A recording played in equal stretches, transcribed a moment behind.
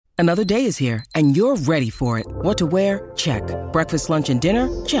Another day is here, and you're ready for it. What to wear? Check. Breakfast, lunch, and dinner?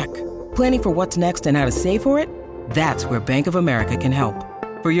 Check. Planning for what's next and how to save for it? That's where Bank of America can help.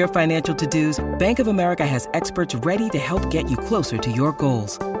 For your financial to-dos, Bank of America has experts ready to help get you closer to your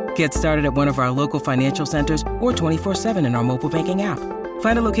goals. Get started at one of our local financial centers or 24/7 in our mobile banking app.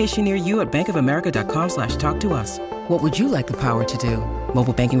 Find a location near you at bankofamerica.com/talktous. What would you like the power to do?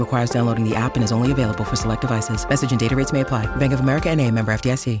 Mobile banking requires downloading the app and is only available for select devices. Message and data rates may apply. Bank of America N.A., member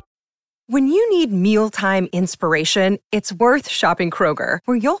FDIC. When you need mealtime inspiration, it's worth shopping Kroger,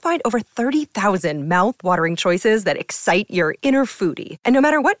 where you'll find over 30,000 mouth-watering choices that excite your inner foodie. And no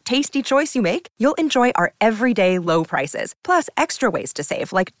matter what tasty choice you make, you'll enjoy our everyday low prices, plus extra ways to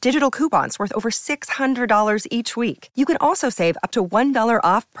save, like digital coupons worth over $600 each week. You can also save up to $1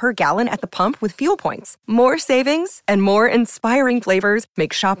 off per gallon at the pump with fuel points. More savings and more inspiring flavors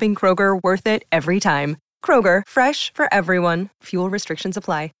make shopping Kroger worth it every time. Kroger, fresh for everyone. Fuel restrictions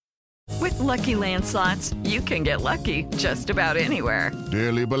apply. With Lucky Land Slots, you can get lucky just about anywhere.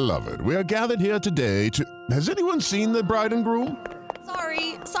 Dearly beloved, we are gathered here today to... Has anyone seen the bride and groom?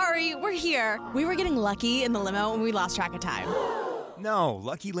 Sorry, we're here. We were getting lucky in the limo and we lost track of time. No,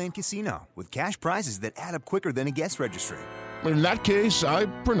 Lucky Land Casino, with cash prizes that add up quicker than a guest registry. In that case, I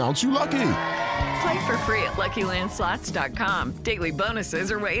pronounce you lucky. Play for free at LuckyLandSlots.com. Daily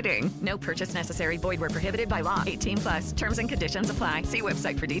bonuses are waiting. No purchase necessary. Void where prohibited by law. 18+. Terms and conditions apply. See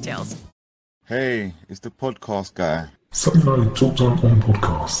website for details. Hey, it's the podcast guy. Something I talked on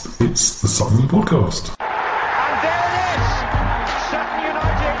podcast. It's the Sutton Podcast. And there it is! Sutton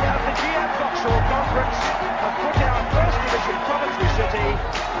United at the GM Vauxhall Conference have put out First Division Coventry City,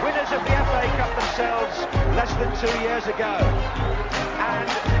 winners of the FA Cup themselves less than 2 years ago. And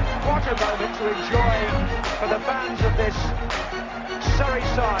what a moment to enjoy for the fans of this Surrey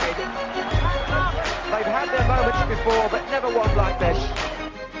side. They've had their moments before, but never one like this.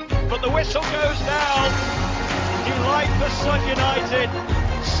 But the whistle goes now. Delight for Sutton United.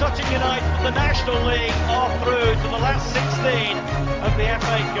 Sutton United from the National League are through to the last 16 of the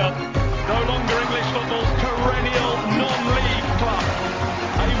FA Cup. No longer English football's perennial non-league club.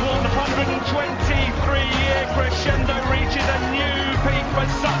 A 123-year crescendo reaches a new peak for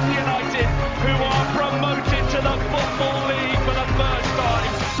Sutton United, who are promoted to the Football League for the first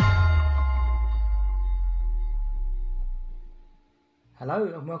time. Hello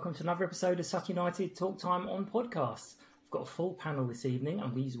and welcome to another episode of Sutton United Talk Time on Podcasts. I've got a full panel this evening,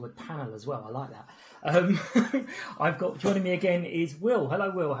 and we use the word panel as well. I like that. I've got joining me again is Will.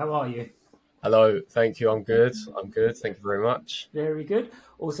 Hello, Will. How are you? Hello. Thank you. I'm good. Thank you very much. Very good.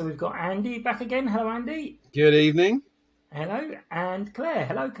 Also, we've got Andy back again. Hello, Andy. Good evening. Hello, and Claire.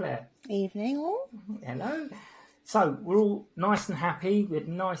 Hello, Claire. Evening, all. Hello. So we're all nice and happy. We had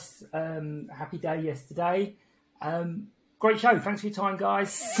a nice, happy day yesterday. Great show. Thanks for your time,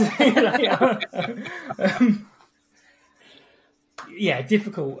 guys. Yeah,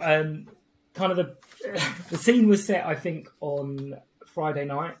 difficult. Kind of the scene was set, I think, on Friday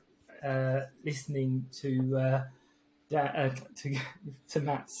night. Listening to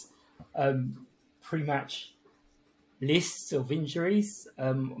Matt's pre-match lists of injuries.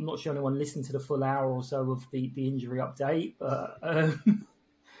 I'm not sure anyone listened to the full hour or so of the injury update, but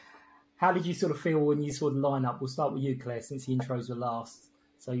how did you sort of feel when you saw the lineup? We'll start with you, Claire, since the intros were last.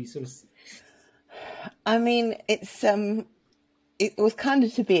 So you sort of... I mean, it was kind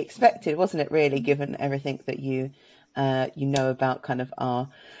of to be expected, wasn't it, really, given everything that you know about kind of our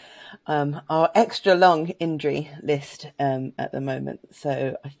extra long injury list at the moment.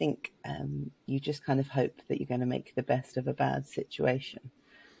 So I think you just kind of hope that you're going to make the best of a bad situation.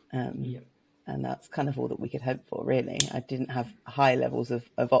 Yeah. And that's kind of all that we could hope for, really. I didn't have high levels of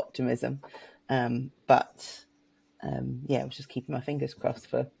optimism, but I was just keeping my fingers crossed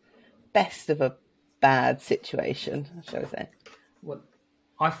for best of a bad situation, shall I say. Well,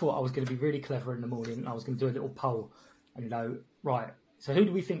 I thought I was going to be really clever in the morning. I was going to do a little poll and right, so who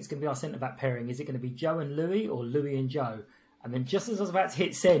do we think is going to be our centre-back pairing? Is it going to be Joe and Louis or Louis and Joe? And then just as I was about to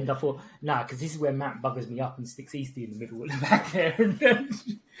hit send, I thought, because this is where Matt buggers me up and sticks Easty in the middle at the back there and then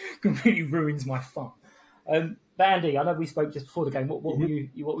completely ruins my fun. But Andy, I know we spoke just before the game. What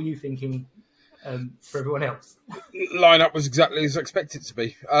were you thinking for everyone else? Lineup was exactly as I expected it to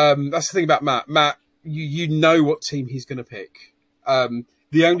be. That's the thing about Matt. Matt, you know what team he's going to pick.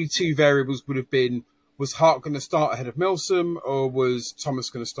 The only two variables would have been, was Hart going to start ahead of Milsom or was Thomas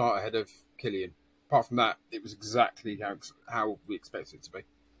going to start ahead of Killian? Apart from that, it was exactly how we expected it to be.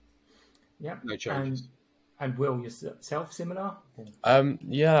 Yeah. No changes. And Will, yourself, similar?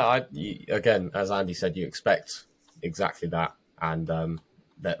 Again, as Andy said, you expect exactly that. And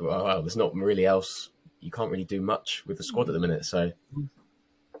there's not really else. You can't really do much with the squad at the minute. So,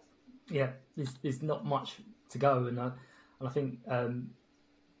 Yeah, there's not much to go, and I think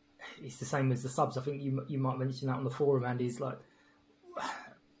it's the same as the subs. I think you might mention that on the forum, Andy. Is like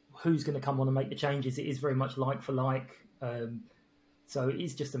who's going to come on and make the changes. It is very much like for like, so it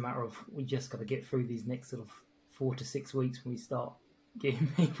is just a matter of we just got to get through these next sort of 4 to 6 weeks when we start getting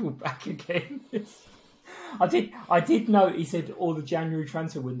people back again. I did note he said all the January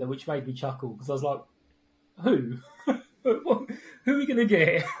transfer window, which made me chuckle because I was like, who? Who are we going to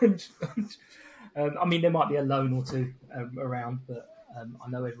get? I mean, there might be a loan or two around, but I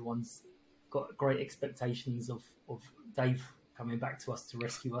know everyone's got great expectations of Dave coming back to us to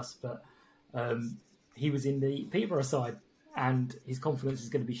rescue us, but he was in the Peterborough side and his confidence is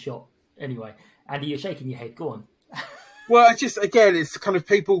going to be shot anyway. Andy, you're shaking your head. Go on. Well, it's kind of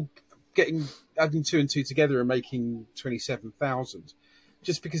people adding 2 and 2 together and making 27,000.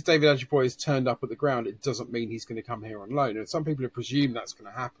 Just because David Ajiboye has turned up at the ground, it doesn't mean he's going to come here on loan. And some people have presumed that's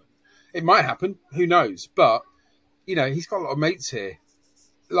going to happen. It might happen. Who knows? But, he's got a lot of mates here.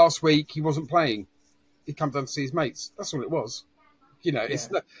 Last week, he wasn't playing. He come down to see his mates. That's all it was.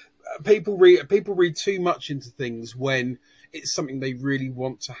 It's not, people read too much into things when it's something they really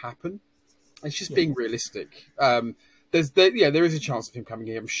want to happen. It's just being realistic. There is a chance of him coming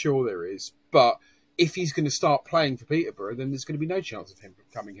here. I'm sure there is. But if he's going to start playing for Peterborough, then there's going to be no chance of him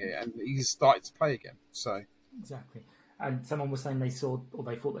coming here. And he's started to play again. So exactly. And someone was saying they thought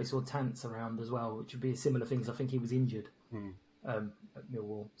they saw Tants around as well, which would be a similar thing. I think he was injured at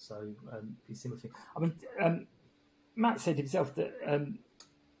Millwall. So be a similar thing. I mean, Matt said himself that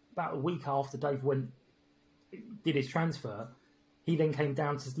about a week after Dave did his transfer, he then came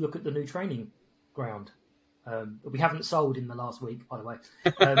down to look at the new training ground. But we haven't sold in the last week, by the way.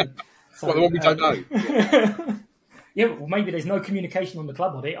 So, the one we don't know. Yeah, well, maybe there's no communication on the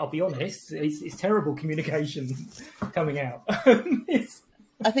club on it. I'll be honest, it's terrible communication coming out.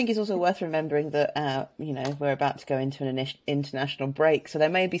 I think it's also worth remembering that we're about to go into an international break, so there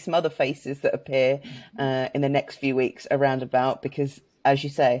may be some other faces that appear in the next few weeks around about because, as you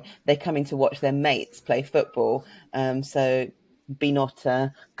say, they're coming to watch their mates play football. So be not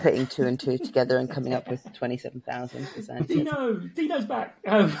putting 2 and 2 together and coming up with 27,000. Dino's back.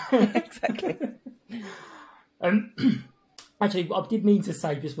 Exactly. Actually, I did mean to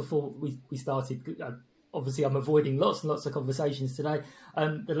say just before we started, obviously I'm avoiding lots and lots of conversations today.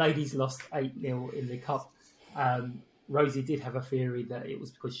 The ladies lost 8-0 in the cup. Rosie did have a theory that it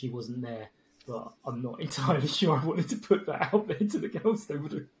was because she wasn't there, but I'm not entirely sure I wanted to put that out there to the girls. They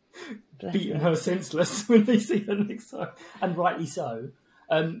would have beaten her senseless when they see her next time, and rightly so.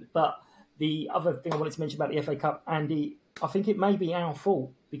 But the other thing I wanted to mention about the FA Cup, Andy, I think it may be our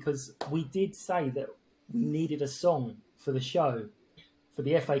fault because we did say that we needed a song for the show for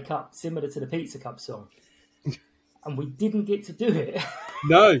the FA Cup, similar to the Pizza Cup song. And we didn't get to do it.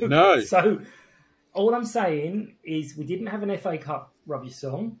 No. So all I'm saying is we didn't have an FA Cup rubbish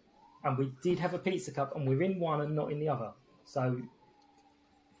song and we did have a Pizza Cup and we're in one and not in the other. So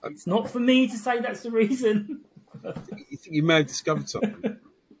it's not for me to say that's the reason. You think you may have discovered something?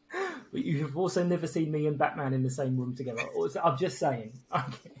 But you have also never seen me and Batman in the same room together. I'm just saying.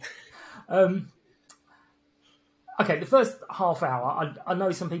 Okay. Okay, the first half hour, I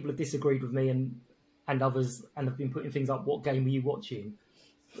know some people have disagreed with me and others and have been putting things up, what game were you watching?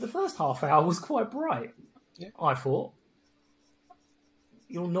 But the first half hour was quite bright, I thought.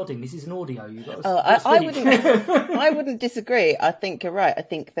 You're nodding. This is an audio. You've got to I wouldn't disagree. I think you're right. I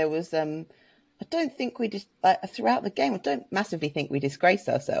think there was... I don't think we just... throughout the game, I don't massively think we disgraced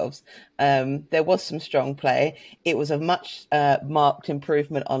ourselves. There was some strong play. It was a much marked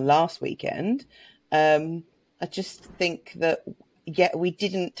improvement on last weekend. I just think that, we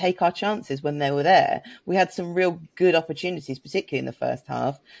didn't take our chances when they were there. We had some real good opportunities, particularly in the first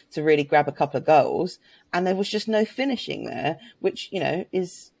half, to really grab a couple of goals. And there was just no finishing there, which,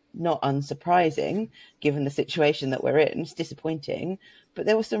 is not unsurprising given the situation that we're in. It's disappointing. But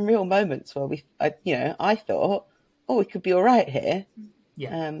there were some real moments where I thought, we could be all right here.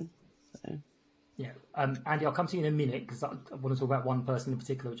 Yeah. Andy, I'll come to you in a minute because I want to talk about one person in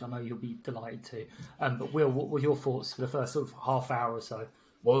particular, which I know you'll be delighted to. But Will, what were your thoughts for the first sort of half hour or so?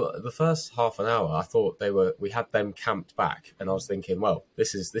 Well, the first half an hour, I thought we had them camped back, and I was thinking, well,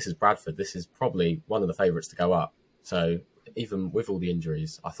 this is Bradford. This is probably one of the favourites to go up. So even with all the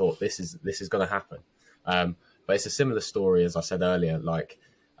injuries, I thought this is going to happen. But it's a similar story as I said earlier. Like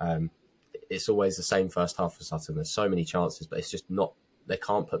it's always the same first half for Sutton. There's so many chances, but it's just not. They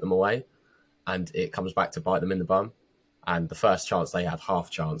can't put them away. And it comes back to bite them in the bum. And the first chance they had, half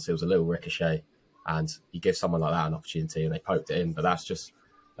chance, it was a little ricochet. And you give someone like that an opportunity and they poked it in. But that's just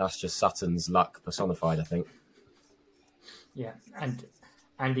Sutton's luck personified, I think. Yeah, and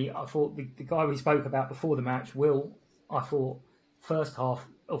Andy, I thought the guy we spoke about before the match, Will, I thought first half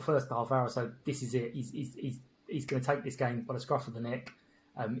hour or so, this is it. He's going to take this game by the scruff of the neck.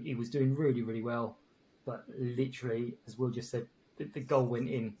 He was doing really, really well. But literally, as Will just said, the goal went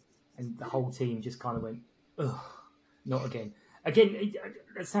in and the whole team just kind of went, ugh, not again. Again,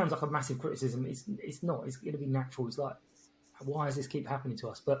 it sounds like a massive criticism. It's not. It's going to be natural. It's like, why does this keep happening to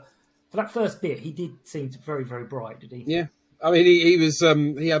us? But for that first bit, he did seem very, very bright, did he? Yeah. I mean, he was.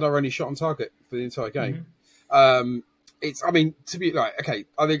 He had our only shot on target for the entire game. Mm-hmm. I mean, to be like, okay,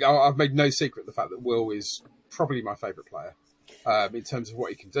 I think I've made no secret of the fact that Will is probably my favourite player in terms of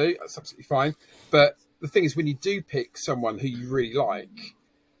what he can do. That's absolutely fine. But the thing is, when you do pick someone who you really like,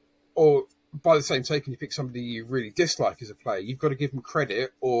 or by the same token, you pick somebody you really dislike as a player, you've got to give them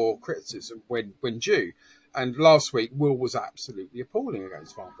credit or criticism when due. And last week, Will was absolutely appalling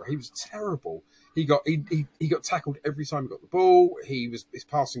against Farnborough. He was terrible. He got tackled every time he got the ball. His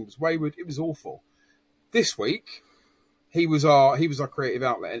passing was wayward. It was awful. This week, he was our creative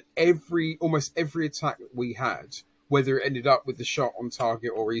outlet, and almost every attack that we had, whether it ended up with the shot on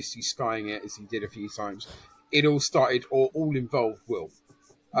target or Eastie skying it as he did a few times, it all started or all involved Will.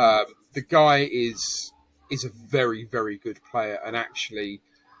 The guy is a very, very good player, and actually,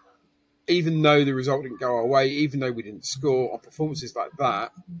 even though the result didn't go our way, even though we didn't score on performances like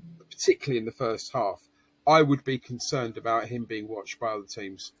that, particularly in the first half, I would be concerned about him being watched by other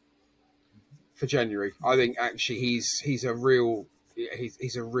teams for January. I think actually he's a real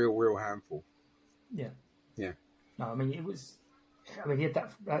handful. Yeah. Yeah. No, I mean he had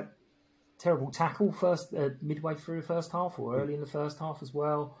that terrible tackle midway through the first half or early in the first half as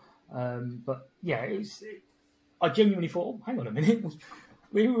well. But yeah, I genuinely thought, hang on a minute.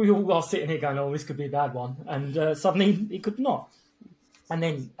 We all are sitting here going, oh, this could be a bad one. And suddenly it could not. And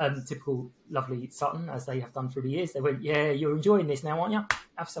then typical lovely Sutton, as they have done through the years, they went, yeah, you're enjoying this now, aren't you?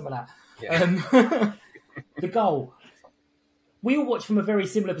 Have some of that. Yeah. The goal. We all watched from a very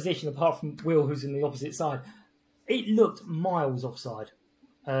similar position, apart from Will, who's in the opposite side. It looked miles offside.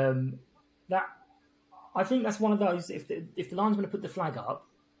 I think that's one of those, if the linesman had put the flag up,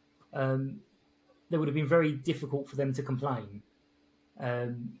 it would have been very difficult for them to complain.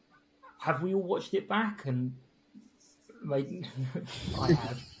 Have we all watched it back? And I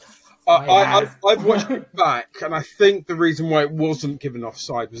have. I've watched it back, and I think the reason why it wasn't given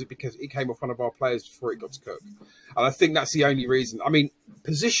offside was because it came off one of our players before it got to Cook. And I think that's the only reason. I mean,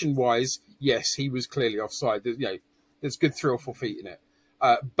 position-wise, yes, he was clearly offside. There's good 3 or 4 feet in it.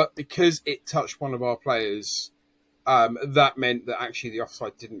 But because it touched one of our players, that meant that actually the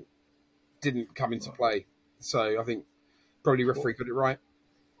offside didn't come into play. So I think probably referee got it right.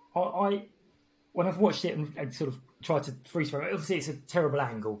 When I've watched it and sort of tried to freeze frame it, obviously it's a terrible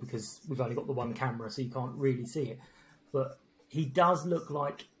angle because we've only got the one camera, so you can't really see it. But he does look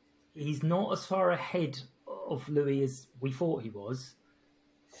like he's not as far ahead of Louis as we thought he was,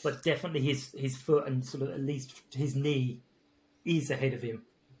 but definitely his foot and sort of at least his knee is ahead of him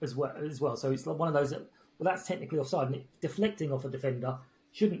as well. So it's like one of those that, well, that's technically offside, and deflecting off a defender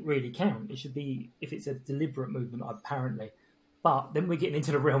shouldn't really count. It should be if it's a deliberate movement, apparently. But then we're getting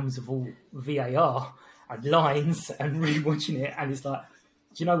into the realms of all VAR and lines and re-watching it, and it's like,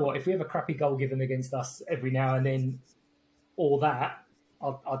 do you know what? If we have a crappy goal given against us every now and then, or that,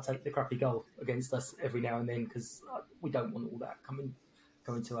 I'd take the crappy goal against us every now and then because we don't want all that coming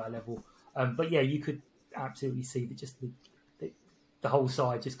to our level. But yeah, you could absolutely see that just the whole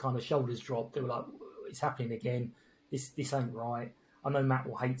side just kind of shoulders dropped. They were like, it's happening again. This ain't right. I know Matt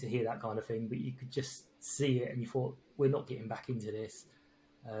will hate to hear that kind of thing, but you could just see it and you thought, we're not getting back into this.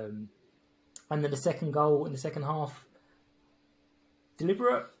 And then the second goal in the second half,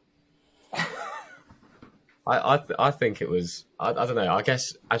 deliberate? I think it was, I don't know, I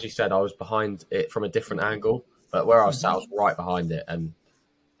guess, as you said, I was behind it from a different angle, but where I was sat, I was right behind it, and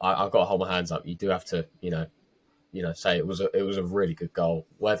I've got to hold my hands up. You do have to, say it was a really good goal,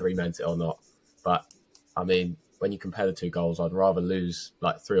 whether he meant it or not. But, I mean, when you compare the 2 goals, I'd rather lose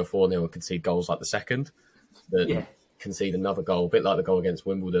like 3 or 4-0 and concede goals like the second than concede another goal, a bit like the goal against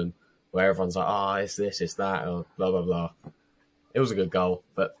Wimbledon, where everyone's like, it's this, it's that, or blah, blah, blah. It was a good goal,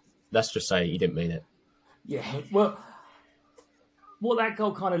 but let's just say he didn't mean it. Yeah, well, what that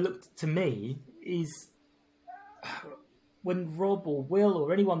goal kind of looked to me is when Rob or Will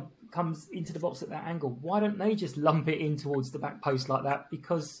or anyone comes into the box at that angle, why don't they just lump it in towards the back post like that?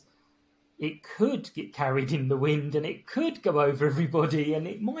 Because it could get carried in the wind and it could go over everybody and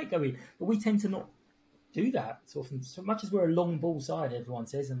it might go in. But we tend to not do that so often. So much as we're a long ball side, everyone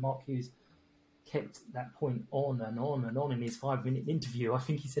says, and Mark Hughes kept that point on and on and on in his 5-minute interview. I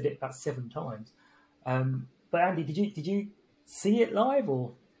think he said it about 7 times. But Andy, did you see it live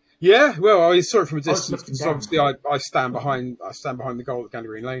or? Yeah, well, I saw it from a distance because down. obviously I stand behind the goal at Gandy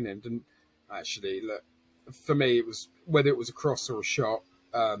Green Lane end, and actually, look, for me, it was whether it was a cross or a shot,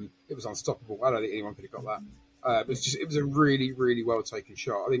 it was unstoppable. I don't think anyone could have got that. It was a really, really well taken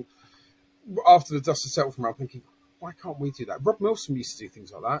shot. I think after the dust had settled from it, I'm thinking, why can't we do that? Rob Milsom used to do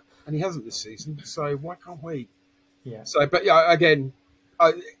things like that, and he hasn't this season. So why can't we? Yeah. So, but yeah, again,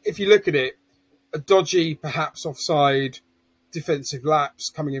 if you look at it, a dodgy, perhaps offside, defensive lapse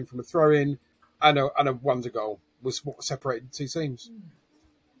coming in from a throw-in, and a wonder goal was what separated the two teams.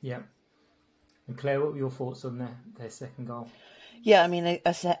 Yeah. And Claire, what were your thoughts on their second goal? Yeah, I mean,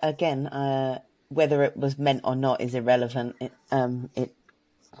 again, whether it was meant or not is irrelevant.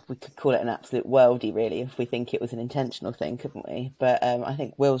 We could call it an absolute worldie, really, if we think it was an intentional thing, couldn't we? But I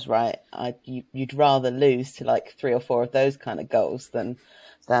think Will's right. You'd rather lose to like 3 or 4 of those kind of goals than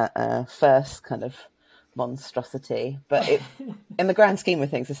that first kind of monstrosity. But in the grand scheme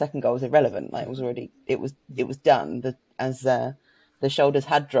of things, the second goal was irrelevant. Like it was done. The shoulders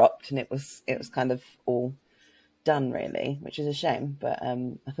had dropped, and it was kind of all done, really, which is a shame. But I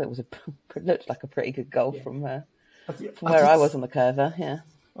thought it looked like a pretty good goal from where I was on the curver. Yeah.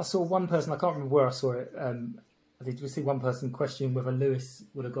 I saw one person, I can't remember where I saw it. I did see one person question whether Lewis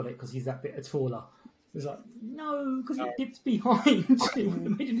would have got it because he's that bit taller. It was like, no, because he dipped behind. It wouldn't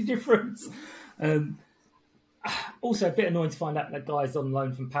have made any difference. Also, a bit annoying to find out that guy's on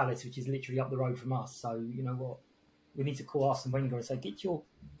loan from Palace, which is literally up the road from us. So, you know what? We need to call Arsene Wenger and say, get your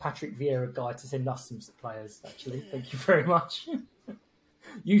Patrick Vieira guy to send us some players, actually. Thank you very much.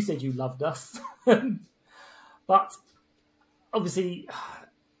 You said you loved us. But, obviously,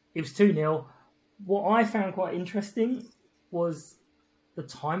 it was 2-0. What I found quite interesting was the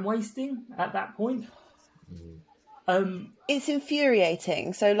time wasting at that point. It's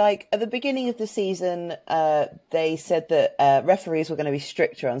infuriating. So, like, at the beginning of the season, they said that referees were going to be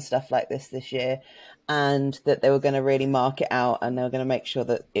stricter on stuff like this year, and that they were going to really mark it out, and they were going to make sure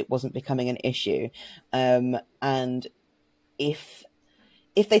that it wasn't becoming an issue. And if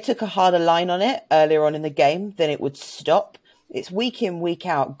they took a harder line on it earlier on in the game, then it would stop. It's week in, week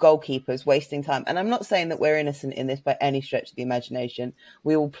out, goalkeepers wasting time. And I'm not saying that we're innocent in this by any stretch of the imagination.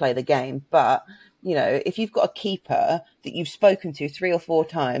 We all play the game. But, you know, if you've got a keeper that you've spoken to 3 or 4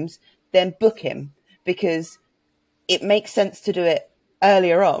 times, then book him, because it makes sense to do it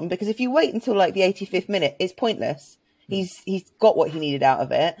earlier on. Because if you wait until like the 85th minute, it's pointless. He's got what he needed out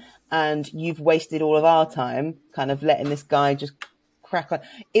of it. And you've wasted all of our time kind of letting this guy just crack on.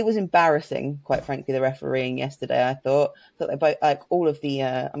 It was embarrassing, quite frankly, the refereeing yesterday. I thought they both, like, all of the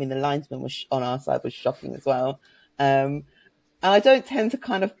the linesman was on our side was shocking as well. And I don't tend to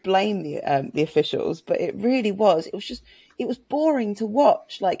kind of blame the officials, but it really was. It was boring to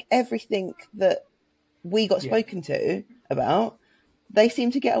watch. Like, everything that we got spoken to about, they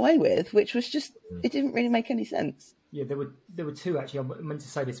seemed to get away with, which was just, it didn't really make any sense. Yeah, there were 2 actually. I meant to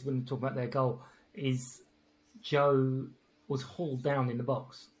say this when we talk about their goal. Is Joe was hauled down in the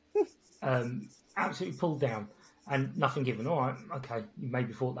box, absolutely pulled down, and nothing given. All right, okay, you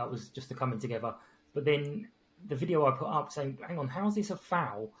maybe thought that was just the coming together, but then the video I put up saying, "Hang on, how's this a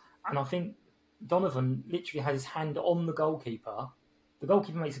foul?" And I think Donovan literally had his hand on the goalkeeper. The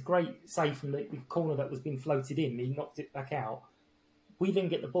goalkeeper makes a great save from the corner that was being floated in. He knocked it back out. We then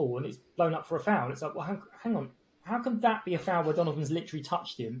get the ball and it's blown up for a foul. It's like, well, hang on, how can that be a foul where Donovan's literally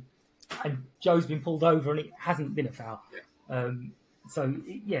touched him and Joe's been pulled over and it hasn't been a foul? Yeah.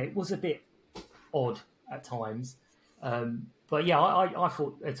 It was a bit odd at times. But yeah, I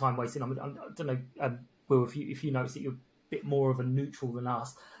thought a time wasting. I don't know, Will, if you notice that you're a bit more of a neutral than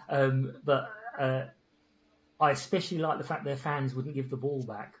us. But I especially like the fact their fans wouldn't give the ball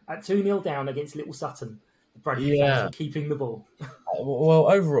back. At 2-0 down against Little Sutton, the Bradford fans were keeping the ball. Well,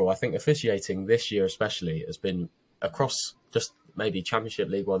 overall, I think officiating this year especially has been across just maybe Championship,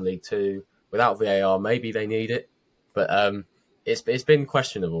 League 1, League 2, without VAR. Maybe they need it. But it's been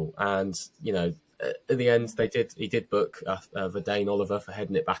questionable, and you know, at the end he did book Verdane Oliver for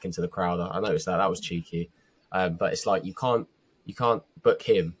heading it back into the crowd. I noticed that was cheeky, but it's like you can't book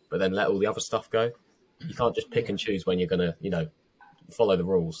him, but then let all the other stuff go. You can't just pick and choose when you're gonna follow the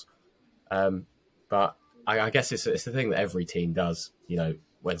rules. But I guess it's the thing that every team does. You know,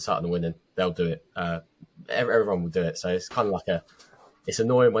 when Sutton are winning, they'll do it. Everyone will do it. So it's kind of like it's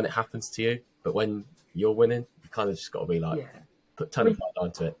annoying when it happens to you, but when you're winning, you kind of just got to be like, turn a blind eye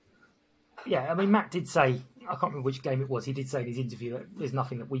to it. Yeah, I mean, Matt did say, I can't remember which game it was, he did say in his interview that there's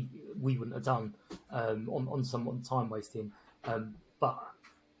nothing that we wouldn't have done on some time wasting. But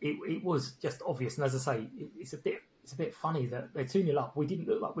it was just obvious. And as I say, it's a bit funny that they're 2-0 up. We didn't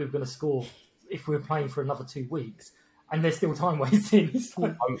look like we were going to score if we were playing for another 2 weeks. and there's still time wasting.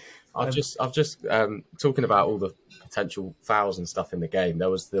 So, I've just talking about all the potential fouls and stuff in the game. There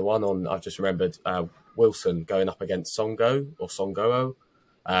was the one on, I've just remembered, Wilson going up against Songo'o.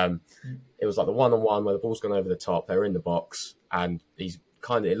 It was like the one-on-one where the ball's gone over the top. They're in the box, and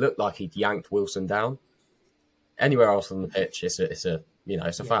it looked like he'd yanked Wilson down. Anywhere else on the pitch, it's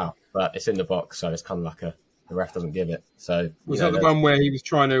a foul, but it's in the box, so it's kind of like the ref doesn't give it. So was that the one where he was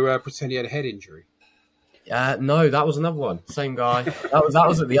trying to pretend he had a head injury? No, that was another one. Same guy. That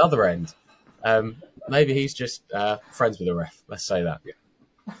was at the other end. Maybe he's just friends with the ref. Let's say that.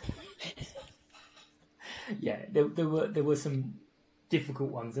 Yeah, there were some difficult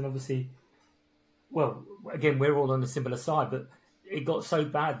ones, and obviously, well, again, we're all on a similar side, but it got so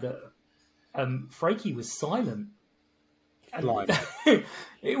bad that Frankie was silent. And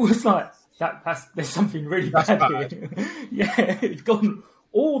it was like there's something really bad here. Yeah, it's gone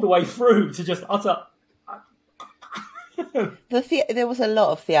all the way through to just utter. There was a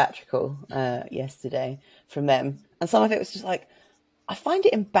lot of theatrical yesterday from them, and some of it was just like, I find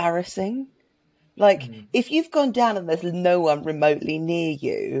it embarrassing. Like, if you've gone down and there's no one remotely near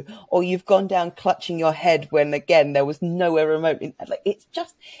you, or you've gone down clutching your head when, again, there was nowhere remotely, like,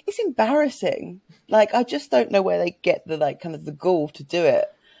 it's embarrassing. Like, I just don't know where they get the, like, kind of the gall to do it,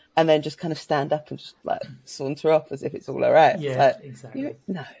 and then just kind of stand up and just, like, saunter off as if it's all all right. Yeah, exactly.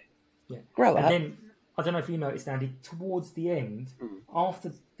 No. Yeah. Grow up. And then, I don't know if you noticed, Andy, towards the end,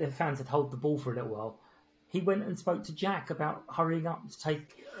 after the fans had held the ball for a little while, he went and spoke to Jack about hurrying up to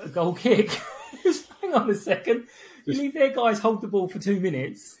take a goal kick. Hang on a second. You leave their guys hold the ball for 2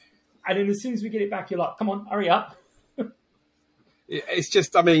 minutes, and then as soon as we get it back, you're like, come on, hurry up. It's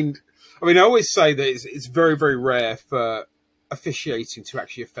just, I mean, I always say that it's very, very rare for officiating to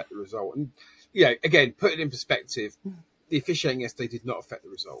actually affect the result. And, again, put it in perspective, the officiating yesterday did not affect the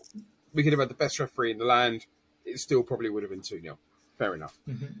result. We could have had the best referee in the land. It still probably would have been 2-0. Fair enough.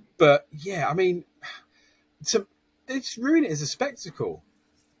 Mm-hmm. But, yeah, I mean, they just ruin it as a spectacle.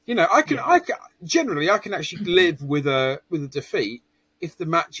 I can actually live with a defeat if the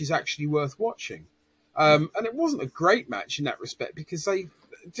match is actually worth watching. And it wasn't a great match in that respect because they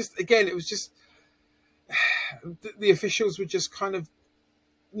just, again, it was just the officials were just kind of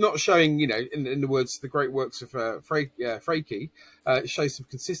not showing, in the words, the great works of Frankie, show some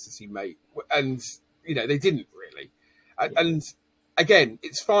consistency, mate. And, they didn't really. And again,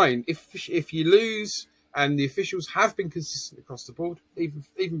 it's fine if you lose. And the officials have been consistent across the board,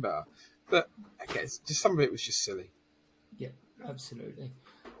 even better. But again, just some of it was just silly. Yeah, absolutely.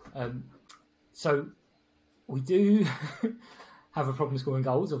 So we do have a problem scoring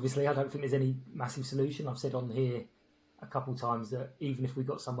goals. Obviously, I don't think there's any massive solution. I've said on here a couple of times that even if we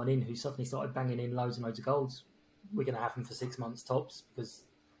got someone in who suddenly started banging in loads and loads of goals, we're going to have them for 6 months tops because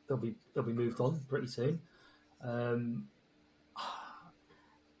they'll be moved on pretty soon.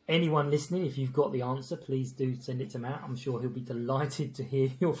 Anyone listening, if you've got the answer, please do send it to Matt. I'm sure he'll be delighted to hear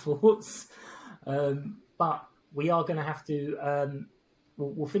your thoughts. But we are going to have to...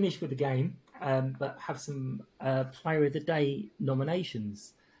 we'll finish with the game, but have some Player of the Day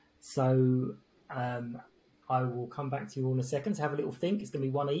nominations. So I will come back to you all in a second to have a little think. It's going to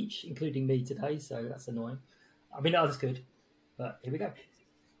be one each, including me today, so that's annoying. I mean, that's good. But here we go.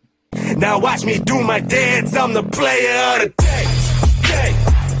 Now watch me do my dance. I'm the player of the day.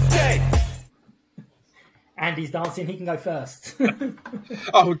 Andy's dancing, he can go first.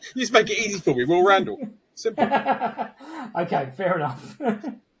 Oh, you just make it easy for me. Will Randall. Simple. Okay, fair enough.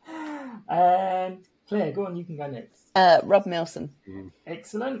 And Claire, go on, you can go next. Rob Milson.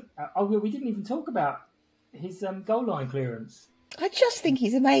 Excellent. We didn't even talk about his goal line clearance. I just think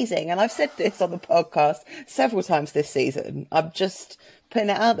he's amazing. And I've said this on the podcast several times this season. I'm just putting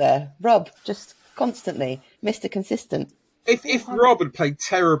it out there. Rob, just constantly, Mr. Consistent. If Rob had played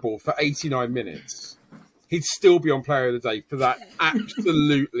terrible for 89 minutes, he'd still be on Player of the Day for that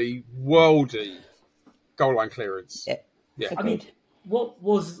absolutely worldy goal line clearance. Yeah. I mean, what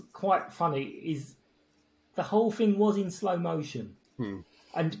was quite funny is the whole thing was in slow motion.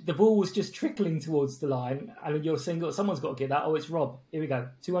 And the ball was just trickling towards the line, and you're saying, "Oh, someone's got to get that." Oh, it's Rob. Here we go.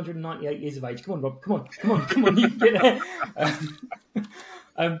 298 years of age. Come on, Rob. Come on. You can get there.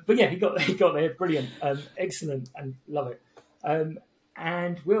 But yeah, he got there. Brilliant. Excellent, and love it.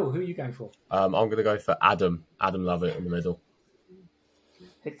 And Will, who are you going for? I'm going to go for Adam Lovett in the middle.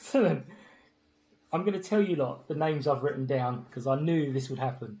 Excellent. I'm going to tell you lot the names I've written down because I knew this would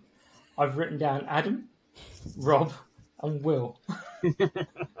happen. I've written down Adam, Rob, and Will.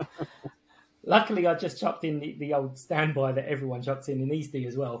 Luckily, I just chucked in the old standby that everyone chucks in Easty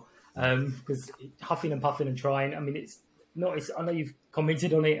as well, because huffing and puffing and trying. I mean, not his. I know you've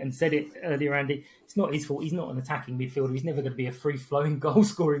commented on it and said it earlier, Andy. It's not his fault. He's not an attacking midfielder. He's never going to be a free-flowing,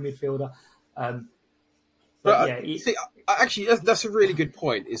 goal-scoring midfielder. Actually, that's a really good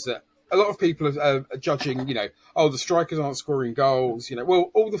point. Is that a lot of people are judging? The strikers aren't scoring goals.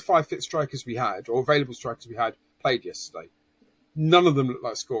 Well, all the 5 fit strikers we had, or available strikers we had, played yesterday. None of them looked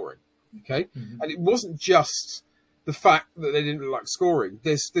like scoring. Okay, and it wasn't just the fact that they didn't look like scoring.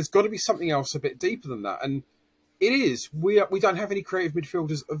 There's got to be something else a bit deeper than that, and it is. We don't have any creative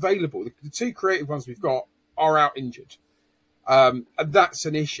midfielders available. The 2 creative ones we've got are out injured, and that's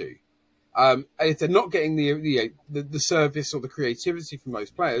an issue. And if they're not getting the service or the creativity from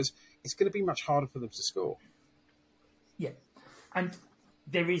those players, it's going to be much harder for them to score. Yeah, and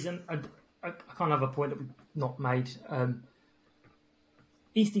there is I can't have a point that we've not made.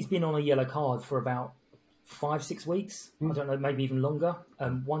 Eastie's been on a yellow card for about 5-6 weeks. I don't know, maybe even longer.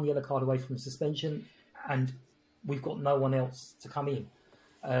 1 yellow card away from suspension, and we've got no one else to come in.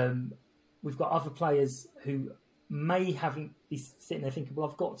 We've got other players who may be sitting there thinking, well,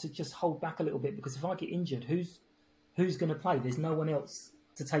 I've got to just hold back a little bit, because if I get injured, who's going to play? There's no one else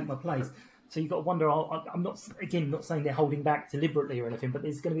to take my place. So you've got to wonder, I'm not saying they're holding back deliberately or anything, but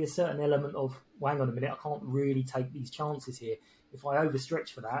there's going to be a certain element of, well, hang on a minute, I can't really take these chances here. If I overstretch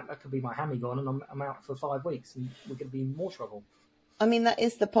for that could be my hammy gone, and I'm out for 5 weeks, and we're going to be in more trouble. I mean, that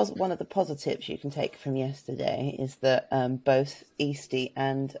is one of the positives you can take from yesterday, is that both Eastie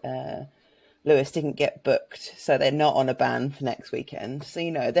and Lewis didn't get booked, so they're not on a ban for next weekend. So,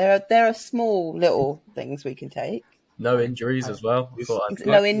 there are small little things we can take. No injuries as well.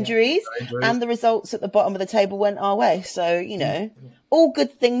 No injuries, and the results at the bottom of the table went our way. So, all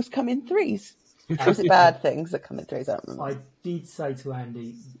good things come in threes. Or is it bad things that come in threes? I don't remember. I did say to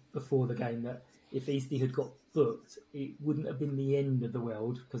Andy before the game that if Eastie had got booked, it wouldn't have been the end of the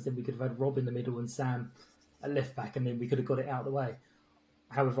world, because then we could have had Rob in the middle and Sam at left back, and then we could have got it out of the way.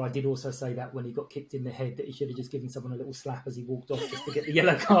 However, I did also say that when he got kicked in the head, that he should have just given someone a little slap as he walked off, just to get the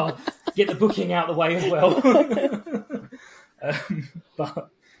yellow card, get the booking out of the way as well. But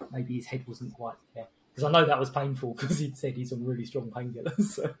maybe his head wasn't quite there, because I know that was painful, because he'd said he's on really strong painkillers.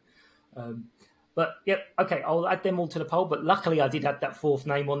 So, but yep, okay, I'll add them all to the poll. But luckily, I did add that 4th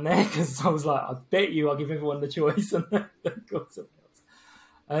name on there, because I was like, I bet you I'll give everyone the choice, and then got something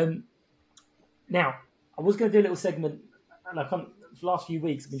else. Now, I was going to do a little segment, and for the last few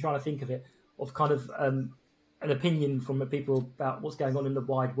weeks, I've been trying to think of it, of kind of an opinion from the people about what's going on in the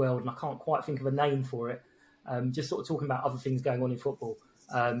wide world, and I can't quite think of a name for it. Just sort of talking about other things going on in football,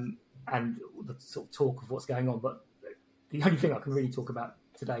 and the sort of talk of what's going on. But the only thing I can really talk about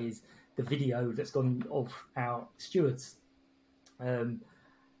today is the video that's gone of our stewards.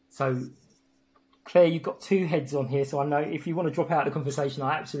 So, Claire, you've got 2 heads on here, so I know if you want to drop out of the conversation,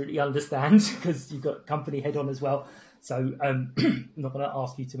 I absolutely understand, because you've got company head on as well. So I'm not going to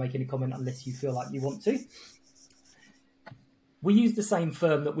ask you to make any comment unless you feel like you want to. We use the same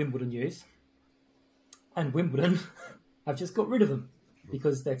firm that Wimbledon use, and Wimbledon have just got rid of them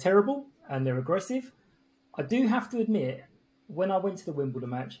because they're terrible and they're aggressive. I do have to admit, when I went to the Wimbledon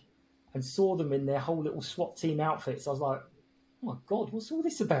match and saw them in their whole little SWAT team outfits, I was like, oh my God, what's all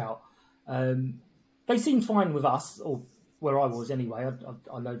this about? They seemed fine with us, or where I was anyway.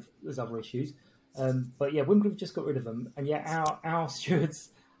 I know there's other issues. But yeah, Wimbledon have just got rid of them. And yet our stewards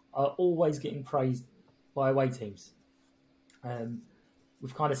are always getting praised by away teams.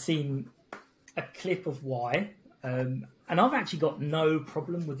 We've kind of seen a clip of why. And I've actually got no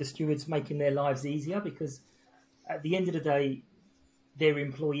problem with the stewards making their lives easier, because at the end of the day, they're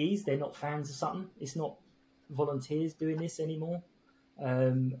employees. They're not fans of something. It's not volunteers doing this anymore.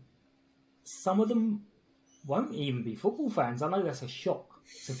 Some of them won't even be football fans. I know that's a shock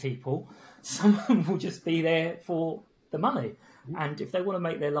to people. Some of them will just be there for the money. And if they want to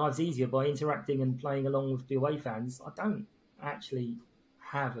make their lives easier by interacting and playing along with the away fans, I don't actually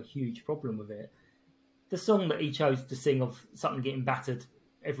have a huge problem with it. The song that he chose to sing of something getting battered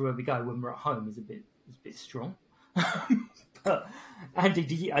everywhere we go when we're at home is a bit strong. But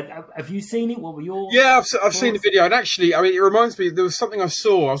Andy, have you seen it? What were your... Yeah, I've seen the video, and actually, I mean, it reminds me, there was something I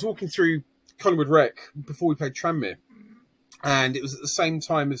saw. I was walking through Collingwood Rec before we played Tranmere, and it was at the same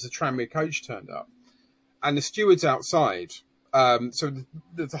time as the Tranmere coach turned up, and the stewards outside. So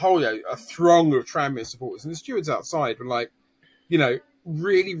the whole a throng of Tranmere supporters, and the stewards outside were like,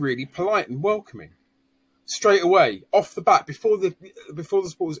 really, really polite and welcoming. Straight away, off the bat, before the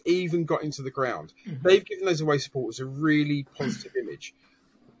supporters even got into the ground, they've given those away supporters a really positive image.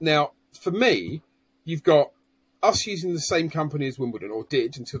 Now, for me, you've got us using the same company as Wimbledon, or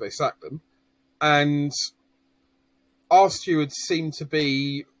did until they sacked them, and our stewards seem to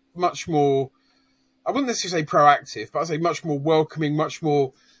be much more, wouldn't necessarily say proactive, but I'd say much more welcoming, much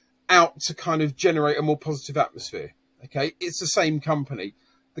more out to kind of generate a more positive atmosphere. Okay, it's the same company.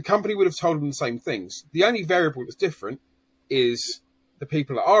 The company would have told them the same things. The only variable that's different is the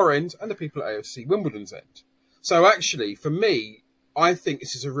people at our end and the people at AFC Wimbledon's end. So actually, for me, I think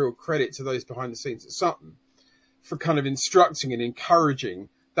this is a real credit to those behind the scenes at Sutton for kind of instructing and encouraging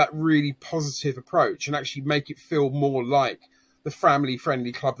that really positive approach and actually make it feel more like the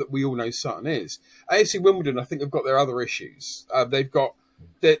family-friendly club that we all know Sutton is. AFC Wimbledon, I think, have got their other issues.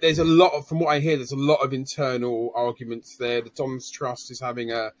 There's a lot of, from what I hear, there's a lot of internal arguments there. The Dons Trust is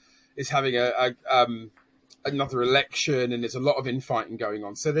having another election, and there's a lot of infighting going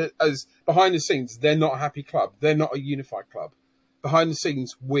on. So as behind the scenes, they're not a happy club. They're not a unified club. Behind the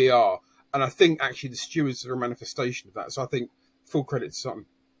scenes, we are. And I think actually the stewards are a manifestation of that. So I think full credit to Sutton.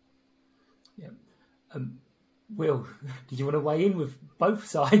 Yeah. Will, did you want to weigh in with both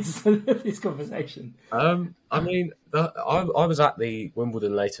sides of this conversation? I mean, I was at the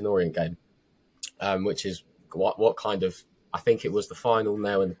Wimbledon Leyton Orient game, which is what kind of, I think it was the final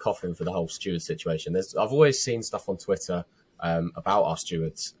nail in the coffin for the whole steward situation. I've always seen stuff on Twitter about our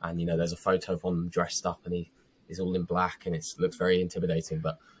stewards, and there's a photo of one dressed up, and he is all in black, and it looks very intimidating.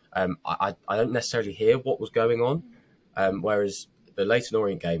 But I don't necessarily hear what was going on, whereas the Leyton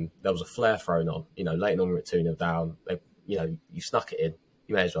Orient game, there was a flare thrown on. Leyton Orient 2-0 down. You snuck it in.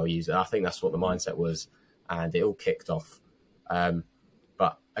 You may as well use it. I think that's what the mindset was, and it all kicked off.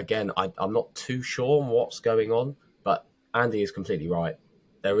 But again, I'm not too sure on what's going on. But Andy is completely right.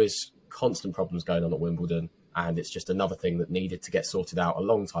 There is constant problems going on at Wimbledon, and it's just another thing that needed to get sorted out a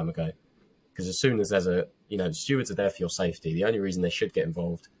long time ago. Because as soon as there's the stewards are there for your safety. The only reason they should get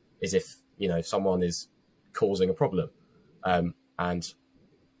involved is if someone is causing a problem. And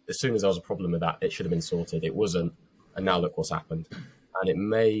as soon as there was a problem with that, it should have been sorted. It wasn't, and now look what's happened. And it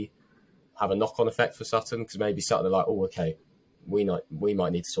may have a knock-on effect for Sutton, because maybe Sutton are like, oh, okay, we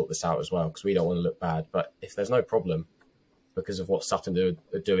might need to sort this out as well, because we don't want to look bad. But if there's no problem because of what Sutton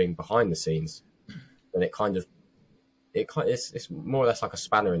are doing behind the scenes, then it's more or less like a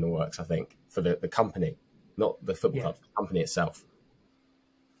spanner in the works, I think, for the company, not the football club, the company itself.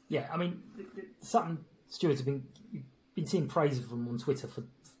 Yeah, I mean, the Sutton stewards have been seeing praise of them on Twitter for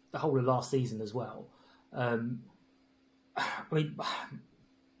the whole of last season as well. I mean,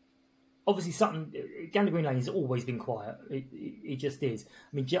 obviously Sutton, Gander Green Lane has always been quiet. It just is.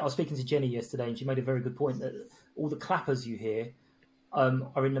 I mean, I was speaking to Jenny yesterday, and she made a very good point that all the clappers you hear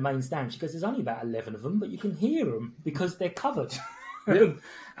are in the main stand. She goes, there's only about 11 of them, but you can hear them because they're covered. Yeah.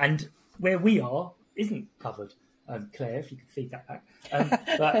 And where we are isn't covered. Claire, if you could feed that back.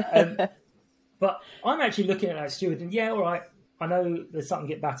 But I'm actually looking at that steward, and all right, I know there's something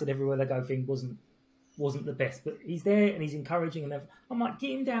get battered everywhere they go thing wasn't the best, but he's there and he's encouraging, and I'm like, get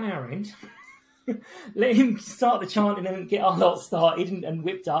him down our end, let him start the chanting and get our lot started and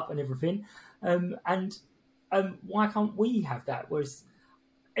whipped up and everything. Why can't we have that? Whereas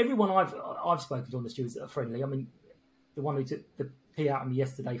everyone I've spoken to on the stewards that are friendly, I mean, the one who took the pee out of me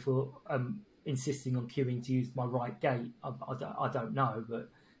yesterday for insisting on queuing to use my right gate, I don't know, but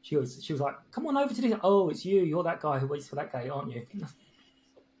she was like, come on over to this. Oh, it's you. You're that guy who waits for that gate, aren't you?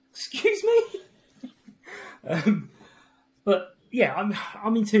 Excuse me? But yeah,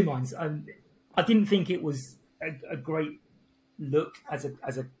 I'm in two minds. I didn't think it was a great look as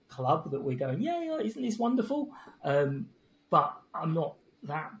a club that we're going, yeah, isn't this wonderful? But I'm not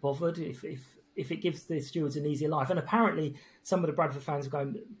that bothered if it gives the stewards an easier life. And apparently some of the Bradford fans were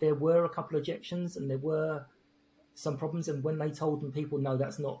going, there were a couple of ejections and there were some problems, and when they told them, people, no,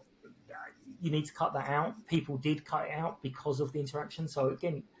 that's not, you need to cut that out, people did cut it out because of the interaction. So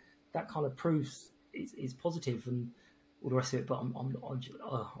again, that kind of proves is positive and all the rest of it, but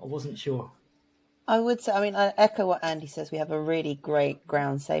I wasn't sure. I would say, I mean, I echo what Andy says. We have a really great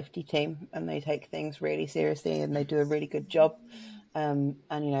ground safety team, and they take things really seriously, and they do a really good job. And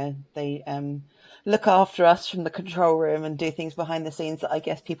they look after us from the control room and do things behind the scenes that I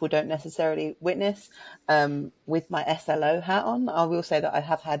guess people don't necessarily witness. With my SLO hat on, I will say that I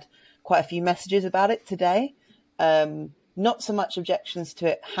have had quite a few messages about it today. Not so much objections to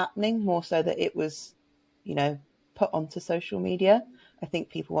it happening, more so that it was, put onto social media. I think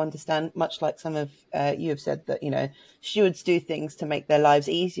people understand, much like some of you have said, that, stewards do things to make their lives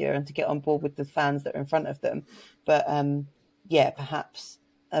easier and to get on board with the fans that are in front of them. But perhaps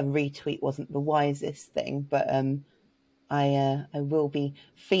a retweet wasn't the wisest thing, but I will be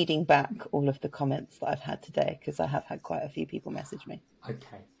feeding back all of the comments that I've had today, because I have had quite a few people message me.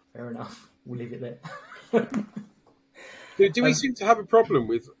 Okay, fair enough. We'll leave it there. Do we seem to have a problem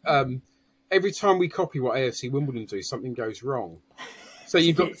with every time we copy what AFC Wimbledon do, something goes wrong? So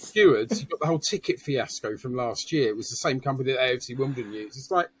you've got stewards, you've got the whole ticket fiasco from last year. It was the same company that AFC Wimbledon used.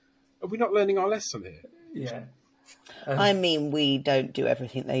 It's like, are we not learning our lesson here? Yeah. I mean, we don't do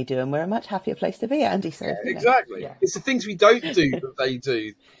everything they do, and we're a much happier place to be, Andy. So, exactly. Yeah. It's the things we don't do that they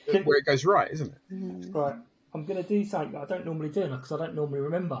do where it goes right, isn't it? Right. I'm going to do something that I don't normally do because I don't normally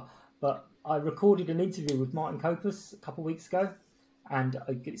remember. But I recorded an interview with Martin Copas a couple of weeks ago, and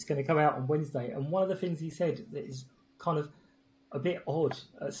it's going to come out on Wednesday. And one of the things he said that is kind of a bit odd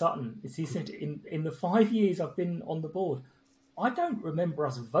at Sutton is he said, in the 5 years I've been on the board, I don't remember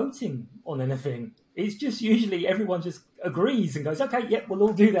us voting on anything. It's just usually everyone just agrees and goes, okay, yep, we'll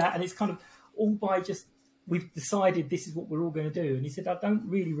all do that. And it's kind of all by just, we've decided this is what we're all going to do. And he said, I don't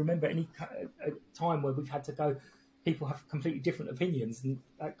really remember any time where we've had to go, people have completely different opinions. And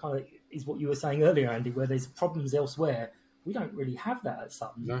that kind of is what you were saying earlier, Andy, where there's problems elsewhere. We don't really have that at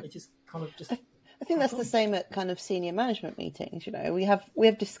Sutton. No. It just kind of just... I think that's the same at kind of senior management meetings. You know, we have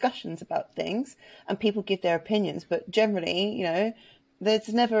discussions about things and people give their opinions, but generally, you know, there's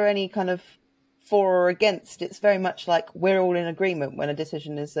never any kind of for or against. It's very much like we're all in agreement when a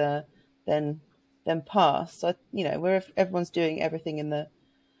decision is then passed. So, you know, everyone's doing everything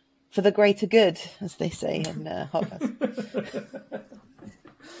for the greater good, as they say in Hotbus.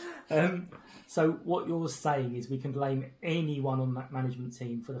 So what you're saying is we can blame anyone on that management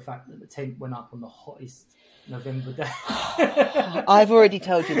team for the fact that the tent went up on the hottest November day. I've already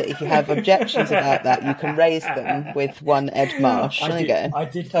told you that if you have objections about that, you can raise them with one Ed Marsh. I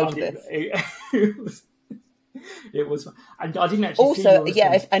did told you this. It was, and I didn't actually. Also,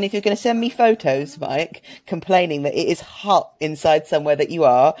 and if you're going to send me photos, Mike, complaining that it is hot inside somewhere that you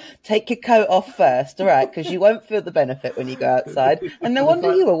are, take your coat off first, all right? Because you won't feel the benefit when you go outside, and no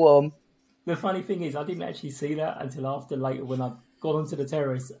wonder you were warm. The funny thing is, I didn't actually see that until after later when I got onto the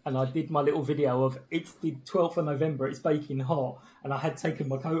terrace and I did my little video of it's the 12th of November, it's baking hot, and I had taken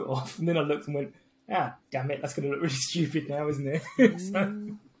my coat off, and then I looked and went, damn it, that's going to look really stupid now, isn't it?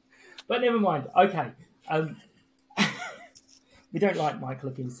 But never mind. Okay. We don't like Mike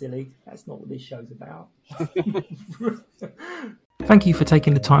looking silly. That's not what this show's about. Thank you for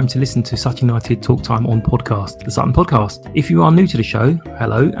taking the time to listen to Sutton United Talk Time on podcast, the Sutton Podcast. If you are new to the show,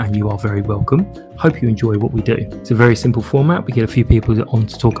 hello, and you are very welcome. Hope you enjoy what we do. It's a very simple format. We get a few people on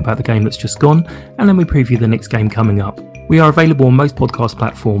to talk about the game that's just gone, and then we preview the next game coming up. We are available on most podcast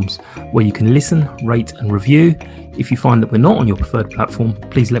platforms where you can listen, rate and review. If you find that we're not on your preferred platform,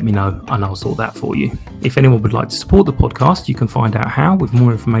 please let me know and I'll sort that for you. If anyone would like to support the podcast, you can find out how with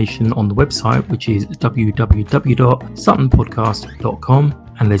more information on the website, which is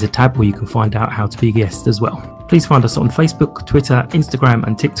www.suttonpodcast.com, and there's a tab where you can find out how to be a guest as well. Please find us on Facebook, Twitter, Instagram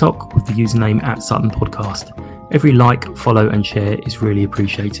and TikTok with the username @SuttonPodcast. Every like, follow and share is really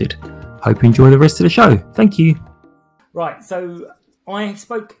appreciated. Hope you enjoy the rest of the show. Thank you. Right, so I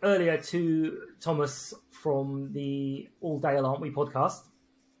spoke earlier to Thomas from the All Dale Aren't We podcast.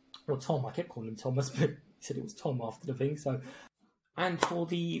 Or Tom, I kept calling him Thomas, but he said it was Tom after the thing. So, and for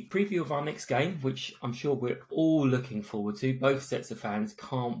the preview of our next game, which I'm sure we're all looking forward to, both sets of fans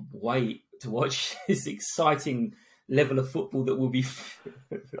can't wait to watch this exciting level of football that we'll be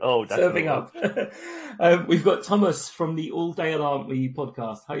serving up. We've got Thomas from the All Dale Aren't We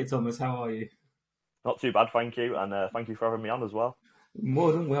podcast. Hiya, Thomas, how are you? Not too bad, thank you, and thank you for having me on as well.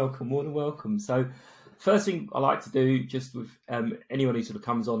 More than welcome. So, first thing I like to do, just with anyone who sort of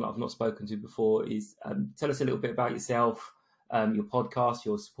comes on that I've not spoken to before, is tell us a little bit about yourself, your podcast,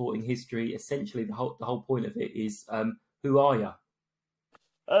 your supporting history. Essentially, the whole point of it is, who are you?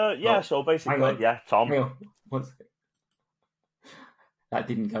 So basically, Tom. Hang on. 1 second. That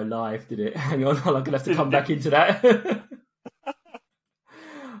didn't go live, did it? Hang on, I'm going to have to come back into that.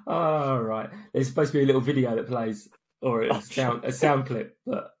 All right. There's supposed to be a little video that plays, or a sound clip,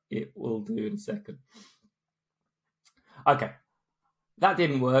 but it will do in a second. Okay. That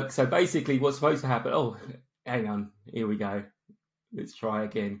didn't work. So basically what's supposed to happen... Oh, hang on. Here we go. Let's try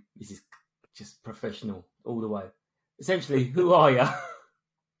again. This is just professional all the way. Essentially, who are you?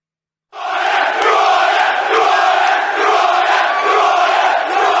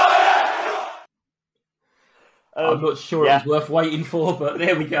 I'm not sure it was worth waiting for, but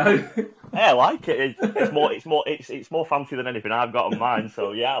there we go. I like it. It's more fancy than anything I've got on mine.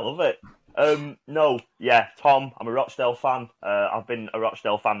 So I love it. Tom. I'm a Rochdale fan. I've been a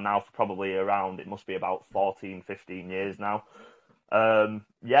Rochdale fan now for probably it must be about 14, 15 years now.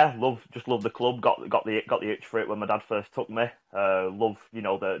 Love the club. Got the itch for it when my dad first took me. Love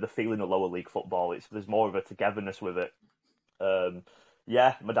the feeling of lower league football. There's more of a togetherness with it.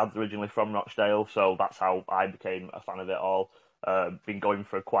 My dad's originally from Rochdale, so that's how I became a fan of it all. Been going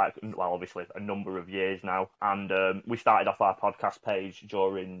for obviously a number of years now. And we started off our podcast page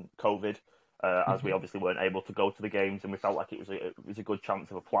during COVID, as we obviously weren't able to go to the games, and we felt like it was a good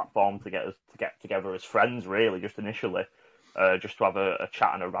chance of a platform to get together as friends, really, just initially. Just to have a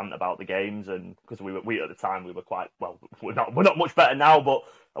chat and a rant about the games, and because we at the time we were quite we're not much better now, but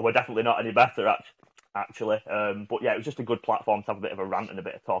we're definitely not any better actually. But yeah, it was just a good platform to have a bit of a rant and a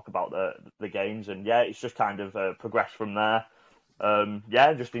bit of talk about the games, and yeah, it's just kind of progressed from there.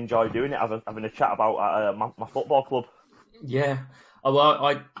 Just enjoy doing it, having a chat about my football club. Yeah,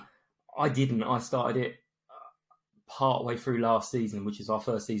 well, I didn't. I started it part way through last season, which is our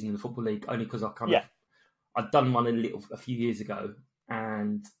first season in the Football League, only because I'd done one a few years ago,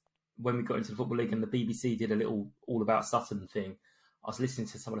 and when we got into the Football League and the BBC did a little All About Sutton thing, I was listening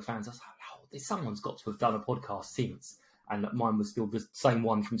to some of the fans. I was like, someone's got to have done a podcast since. And mine was still the same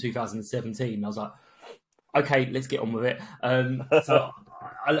one from 2017. I was like, okay, let's get on with it. So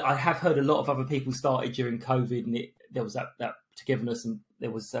I have heard a lot of other people started during COVID, and there was that togetherness, and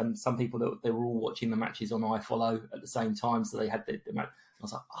there was some people that they were all watching the matches on iFollow at the same time, so they had the match. I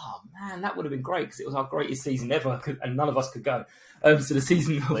was like, oh man, that would have been great, because it was our greatest season ever, and none of us could go. So the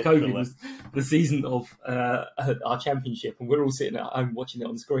season of COVID was the season of our championship, and we're all sitting at home watching it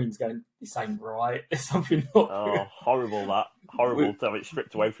on screens going, this ain't right, there's something not good. Horrible to have it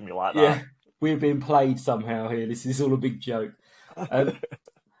stripped away from you like that. Yeah, we're being played somehow here. This is all a big joke. But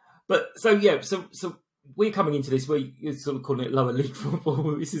so we're coming into this, you're sort of calling it lower league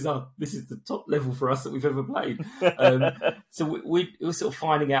football. This is the top level for us that we've ever played. So we're sort of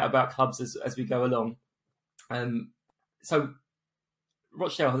finding out about clubs as we go along. So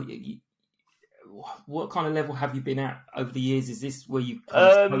Rochdale, what kind of level have you been at over the years? Is this where you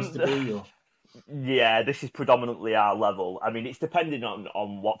supposed to be? Or? Yeah, this is predominantly our level. I mean, it's depending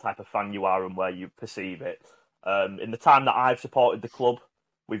on what type of fan you are and where you perceive it. In the time that I've supported the club,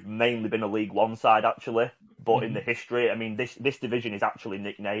 we've mainly been a League One side, actually. But in the history, I mean, this division is actually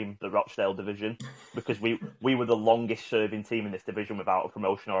nicknamed the Rochdale Division, because we were the longest serving team in this division without a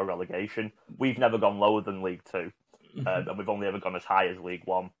promotion or a relegation. We've never gone lower than League Two, and we've only ever gone as high as League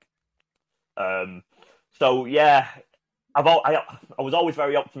One. So yeah, I was always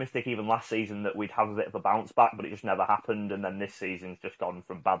very optimistic, even last season, that we'd have a bit of a bounce back, but it just never happened. And then this season's just gone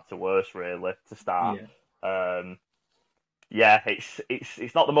from bad to worse, really, to start. Yeah.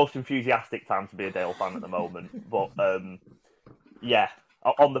 It's not the most enthusiastic time to be a Dale fan at the moment, but yeah,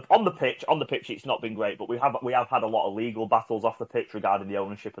 on the pitch it's not been great. But we have had a lot of legal battles off the pitch regarding the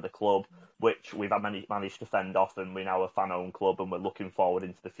ownership of the club, which we've managed to fend off, and we're now a fan-owned club, and we're looking forward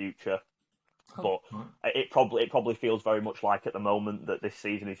into the future. But it probably feels very much like at the moment that this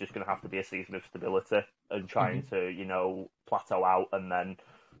season is just going to have to be a season of stability and trying to plateau out, and then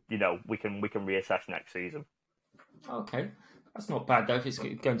we can reassess next season. Okay, that's not bad though. If it's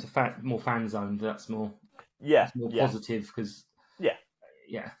going to more fan zone, that's more positive, because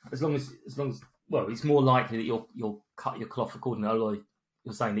as long as it's more likely that you'll cut your cloth accordingly. Although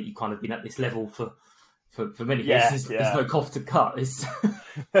you're saying that you've kind of been at this level for many years. There's no cloth to cut.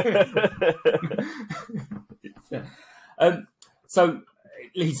 So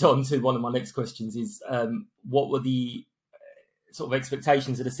it leads on to one of my next questions: is what were the sort of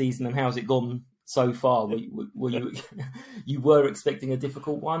expectations of the season, and how's it gone so far? Were you were expecting a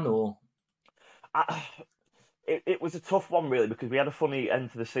difficult one, or? It was a tough one, really, because we had a funny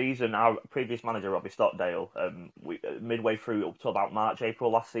end to the season. Our previous manager, Robbie Stockdale, midway through up to about March,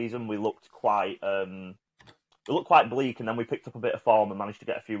 April last season, we looked quite bleak, and then we picked up a bit of form and managed to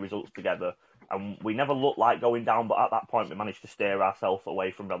get a few results together. And we never looked like going down, but at that point we managed to steer ourselves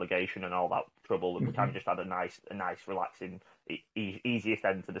away from relegation and all that trouble, and we kind of just had a nice, relaxing, easiest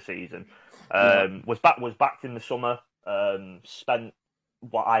end to the season. Was backed in the summer. Spent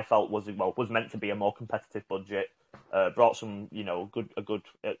what I felt was meant to be a more competitive budget. Brought some, a good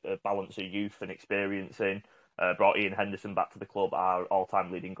balance of youth and experience in. Brought Ian Henderson back to the club, our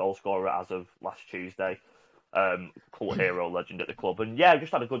all-time leading goal scorer as of last Tuesday. Cult hero legend at the club, and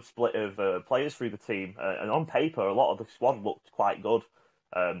just had a good split of players through the team. And on paper, a lot of the squad looked quite good.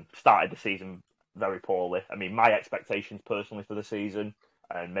 Started the season very poorly. I mean, my expectations personally for the season,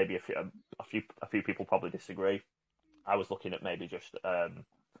 and maybe a few people probably disagree. I was looking at maybe just a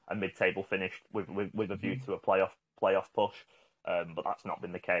mid-table finish with a view to a playoff push, but that's not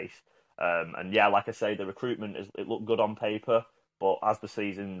been the case. And like I say, the recruitment it looked good on paper, but as the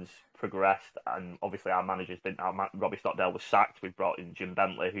season's progressed, and obviously our manager's been out, Robbie Stockdale was sacked. We've brought in Jim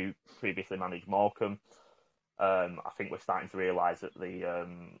Bentley, who previously managed Morecambe. I think we're starting to realise that the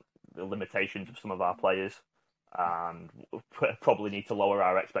limitations of some of our players, and probably need to lower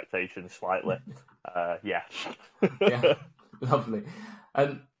our expectations slightly. Lovely.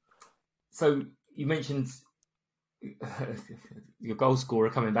 So you mentioned your goal scorer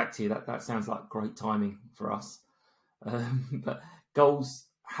coming back to you. That sounds like great timing for us. But goals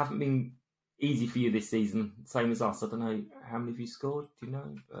haven't been easy for you this season, same as us. I don't know how many have you scored. Do you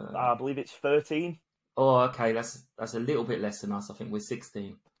know? I believe it's 13. Oh, okay. That's a little bit less than us. I think we're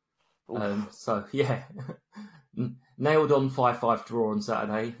 16. So yeah, nailed on 5-5 draw on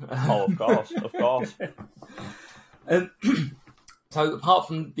Saturday. Oh, of course. So apart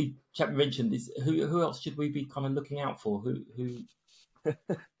from the chap you mentioned, who else should we be kind of looking out for? Who?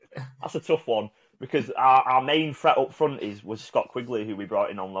 That's a tough one because our main threat up front was Scott Quigley, who we brought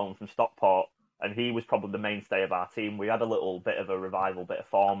in on loan from Stockport, and he was probably the mainstay of our team. We had a little bit of a revival, bit of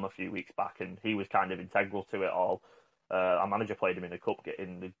form a few weeks back, and he was kind of integral to it all. Our manager played him in the cup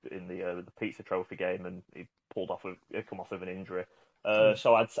in the Pizza Trophy game, and he come off of an injury.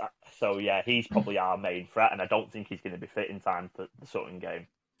 So he's probably our main threat, and I don't think he's going to be fit in time for the Sutton game.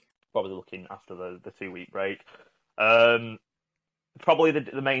 Probably looking after the 2-week break. Probably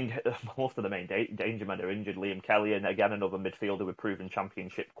most of the main danger men are injured. Liam Kelly, and again another midfielder with proven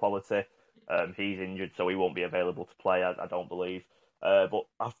championship quality. He's injured, so he won't be available to play. I don't believe. But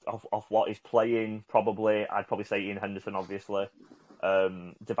off what he's playing, I'd probably say Ian Henderson, obviously.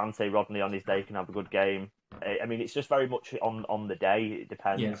 Devante Rodney on his day can have a good game. I mean, it's just very much on the day. It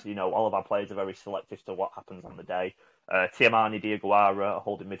depends. Yeah. You know, all of our players are very selective to what happens on the day. Tiamani Diaguara, a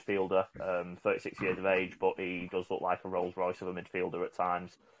holding midfielder, 36 years of age, but he does look like a Rolls Royce of a midfielder at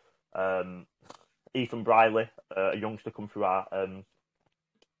times. Ethan Briley, a youngster come through our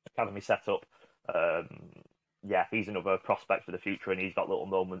academy setup. He's another prospect for the future, and he's got little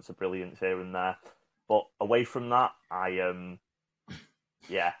moments of brilliance here and there. But away from that, I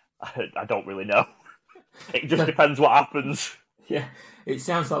don't really know. It just depends what happens. Yeah, it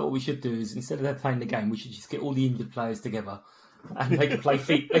sounds like what we should do is instead of them playing the game, we should just get all the injured players together, and they could play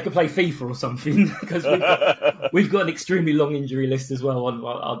FIFA or something, because we've got an extremely long injury list as well. On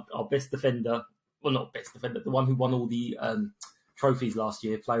our best defender, well, not best defender, the one who won all the trophies last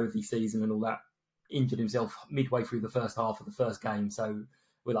year, player of the season and all that, injured himself midway through the first half of the first game. So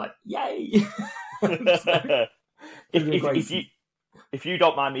we're like, yay! If you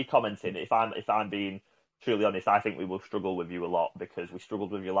don't mind me commenting, if I'm being truly honest, I think we will struggle with you a lot because we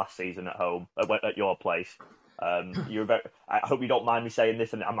struggled with you last season at home, at your place. I hope you don't mind me saying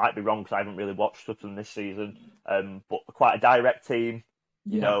this, and I might be wrong because I haven't really watched Sutton this season. But quite a direct team,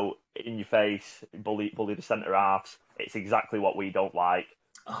 you know, in your face, bully the centre halves. It's exactly what we don't like,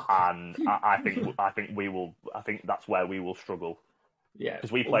 and I think that's where we will struggle. Yeah,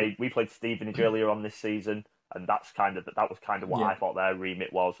 because we played Stevenage earlier on this season. And that was kind of what I thought their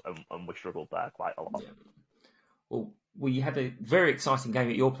remit was, and we struggled there quite a lot. Yeah. Well, we had a very exciting game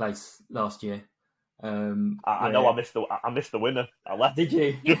at your place last year. I know I missed the winner. I left. Did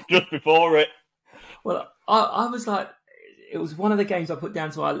you? just before it. Well, I was like, it was one of the games I put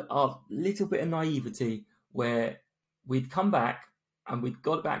down to our little bit of naivety, where we'd come back and we'd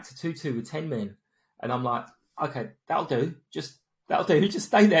got back to 2-2 with 10 men, and I'm like, okay, that'll do. Just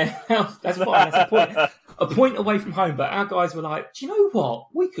stay there. That's fine. That's a point away from home. But our guys were like, do you know what?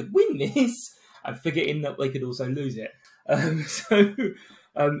 We could win this. And forgetting that they could also lose it. It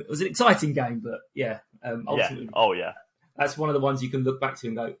was an exciting game, but ultimately. Yeah. That's one of the ones you can look back to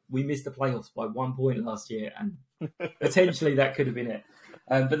and go, we missed the playoffs by 1 point last year, and potentially that could have been it.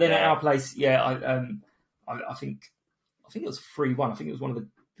 But then at our place, I think it was 3-1. I think it was one of the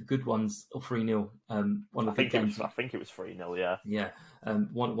good ones, or 3-0. One of the games. I think it was 3-0. Yeah. Yeah.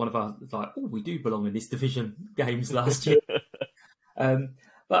 One of our we do belong in this division games last year.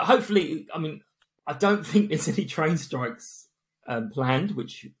 But hopefully, I mean, I don't think there's any train strikes planned.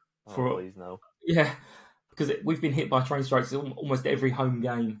 Please no. Yeah, because we've been hit by train strikes. Almost every home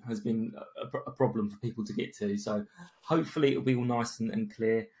game has been a problem for people to get to. So hopefully it'll be all nice and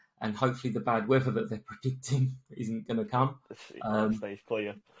clear. And hopefully the bad weather that they're predicting isn't going to come. Stays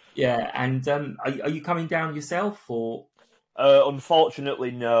clear. Yeah, and are you coming down yourself, or?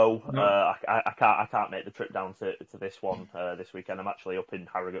 Unfortunately, no. I can't make the trip down to this one this weekend. I'm actually up in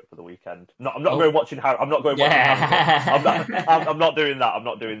Harrogate for the weekend. I'm not going watching Harrogate. I'm not going watching Harrogate. I'm not doing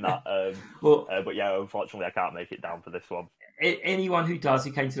that. But yeah, unfortunately, I can't make it down for this one. Anyone who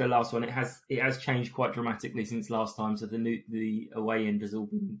came to the last one, it has changed quite dramatically since last time. So the away end has all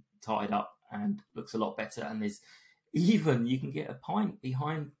been tied up and looks a lot better. And there's even you can get a pint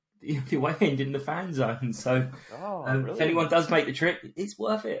behind the away end in the fan zone. So if anyone does make the trip, it's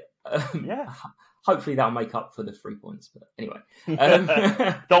worth it. Hopefully that'll make up for the 3 points. But anyway,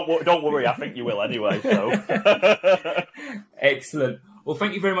 don't worry. I think you will anyway. So excellent. Well,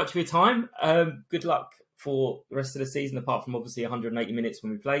 thank you very much for your time. Good luck for the rest of the season, apart from obviously 180 minutes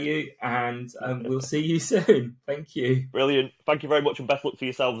when we play you, and we'll see you soon. Thank you. Brilliant. Thank you very much, and best luck to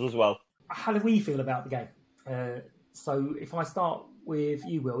yourselves as well. How do we feel about the game? So if I start with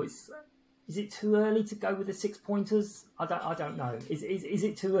you, Will, is it too early to go with the 6 pointers? I don't know. Is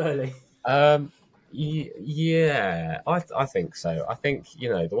it too early? Yeah, I think so. I think,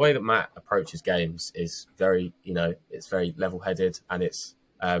 the way that Matt approaches games is very, it's very level-headed, and it's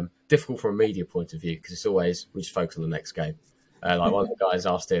difficult from a media point of view because it's always, we just focus on the next game. Like one of the guys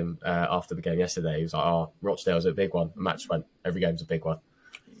asked him after the game yesterday, he was like, Rochdale's a big one. The match went, every game's a big one.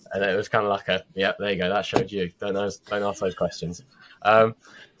 And it was kind of like there you go, that showed you. Don't ask those questions.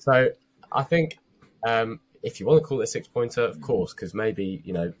 So I think if you want to call it a 6-pointer, of course, because maybe,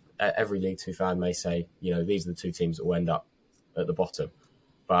 every League Two fan may say, these are the two teams that will end up at the bottom.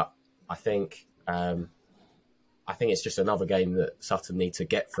 But I think it's just another game that Sutton need to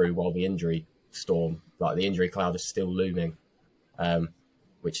get through while the injury storm, like the injury cloud, is still looming,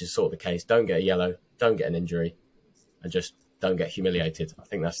 which is sort of the case. Don't get a yellow, don't get an injury, and just don't get humiliated. I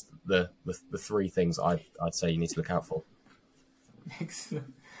think that's the three things I'd say you need to look out for.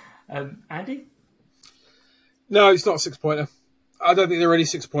 Excellent. Andy? No, it's not a 6-pointer. I don't think there are any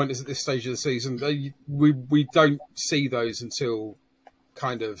 6-pointers at this stage of the season. We don't see those until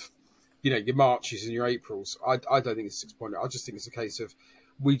kind of, your Marches and your Aprils. I don't think it's a 6-pointer. I just think it's a case of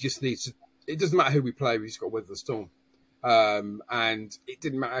we just need to... It doesn't matter who we play, we just got to weather the storm. And it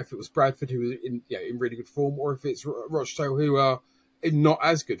didn't matter if it was Bradford, who was in really good form, or if it's Rochdale, who are in not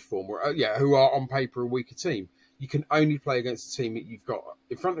as good form, or who are on paper a weaker team. You can only play against the team that you've got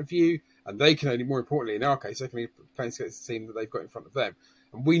in front of you, and they can only, more importantly, in our case, they can only play against the team that they've got in front of them.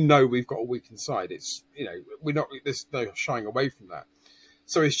 And we know we've got a weakened side. It's, there's no shying away from that.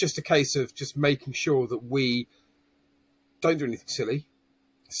 So it's just a case of just making sure that we don't do anything silly.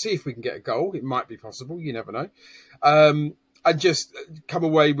 See if we can get a goal. It might be possible. You never know. And just come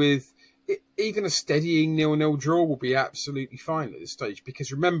away with even a steadying 0-0 draw will be absolutely fine at this stage.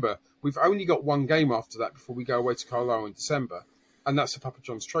 Because remember, we've only got one game after that before we go away to Carlisle in December. And that's the Papa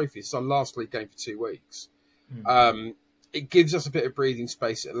John's Trophy. It's our last league game for 2 weeks. It gives us a bit of breathing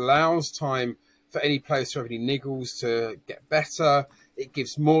space. It allows time for any players to have any niggles to get better. It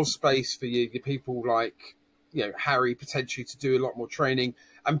gives more space for your people like, Harry potentially to do a lot more training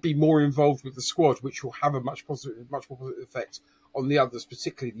and be more involved with the squad, which will have a much more positive effect on the others,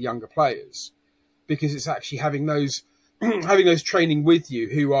 particularly the younger players, because it's actually having those training with you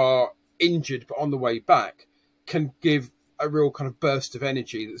who are injured but on the way back can give a real kind of burst of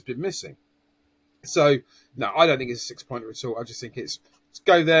energy that's been missing. So, no, I don't think it's a 6-pointer at all. I just think let's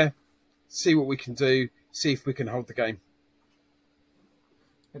go there, see what we can do, see if we can hold the game.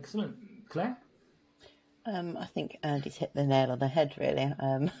 Excellent. Claire? I think Andy's hit the nail on the head, really.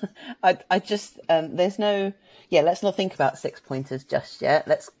 I just, there's no, let's not think about 6-pointers just yet.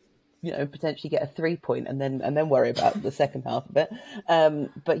 Let's, potentially get a 3-point and then worry about the second half of it.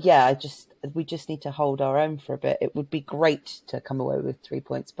 But yeah, we just need to hold our own for a bit. It would be great to come away with 3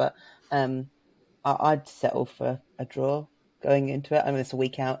 points, but I'd settle for a draw going into it. I mean, it's a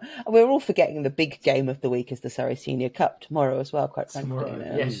week out. We're all forgetting the big game of the week is the Surrey Senior Cup tomorrow as well, quite frankly.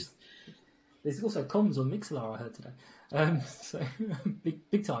 Tomorrow, yes. There's also comms on Mixlr, I heard today. So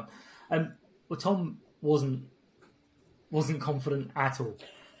big time. Well, Tom wasn't confident at all.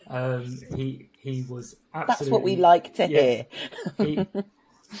 He was absolutely... That's what we like to hear.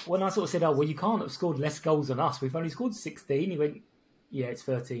 When I sort of said, well, you can't have scored less goals than us. We've only scored 16. He went, it's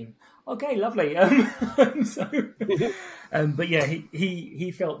 13. Okay, lovely. But yeah,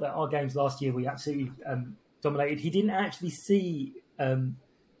 he felt that our games last year we absolutely dominated. He didn't actually see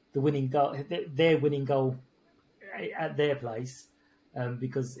the winning goal, their winning goal at their place,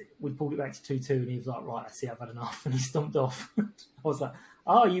 because we pulled it back to 2-2, and he was like, right, I see, I've had enough, and he stomped off. I was like,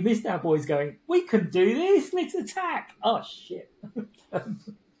 you missed our boys going, we can do this, let's attack. Oh, shit.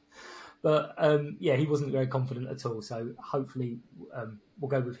 But he wasn't very confident at all, so hopefully we'll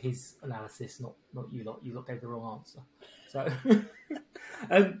go with his analysis, not you lot. You lot gave the wrong answer. So,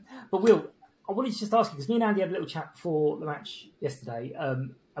 but Will, I wanted to just ask you, because me and Andy had a little chat before the match yesterday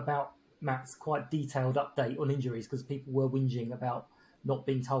about Matt's quite detailed update on injuries, because people were whinging about not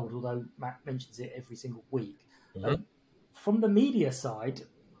being told, although Matt mentions it every single week. Mm-hmm. From the media side,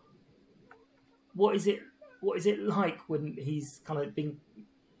 what is it like when he's kind of been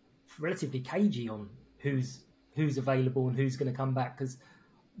relatively cagey on who's available and who's going to come back? Because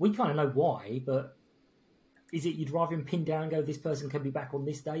we kind of know why, but is it you'd rather him pin down and go, this person can be back on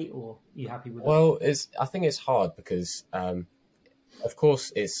this date, or are you happy with that? Well, I think it's hard because of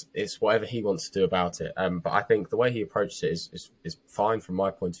course, it's whatever he wants to do about it. But I think the way he approached it is fine from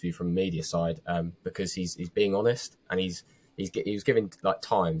my point of view, from the media side, because he's being honest, and he's giving like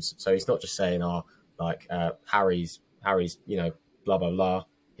times. So he's not just saying, Harry's, blah blah blah,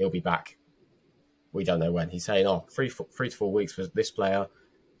 he'll be back. We don't know when. He's saying, 3 to 4 weeks for this player.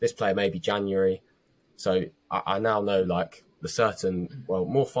 This player maybe January. So I now know like the certain,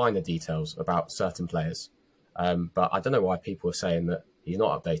 more finer details about certain players. But I don't know why people are saying that he's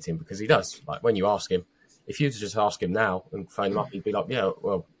not updating, because he does. Like when you ask him, if you just ask him now and phone him up, he'd be like, yeah,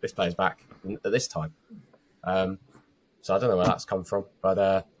 well, this player's back at this time. So I don't know where that's come from.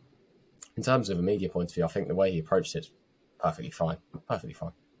 But in terms of a media point of view, I think the way he approached it's perfectly fine. Perfectly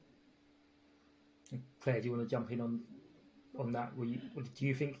fine. Claire, do you want to jump in on that? Do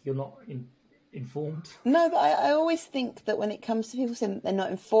you think you're not informed? No, but I always think that when it comes to people saying they're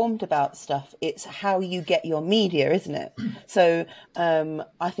not informed about stuff, it's how you get your media, isn't it? So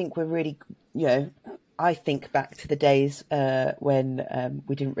I think we're really, I think back to the days when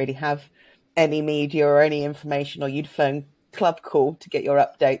we didn't really have any media or any information, or you'd phone Club Call to get your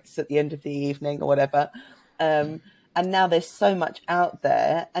updates at the end of the evening or whatever. And now there's so much out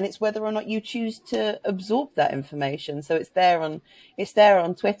there, and it's whether or not you choose to absorb that information. So it's there on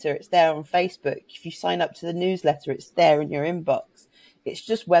Twitter, it's there on Facebook. If you sign up to the newsletter, it's there in your inbox. It's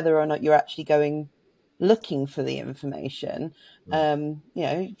just whether or not you're actually going looking for the information.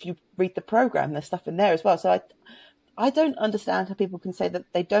 If you read the program, there's stuff in there as well. So I don't understand how people can say that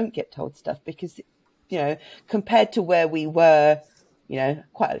they don't get told stuff, because, compared to where we were,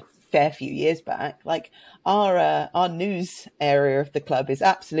 quite a fair few years back, like our news area of the club is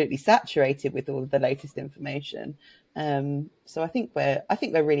absolutely saturated with all of the latest information. So I think we're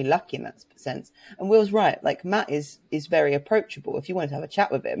really lucky in that sense. And Will's right. Like Matt is very approachable. If you wanted to have a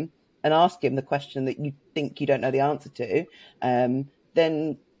chat with him and ask him the question that you think you don't know the answer to,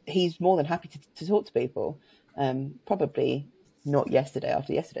 then he's more than happy to talk to people. Probably not yesterday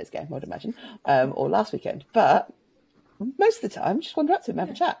after yesterday's game, I would imagine, or last weekend. But most of the time, just wander up to him and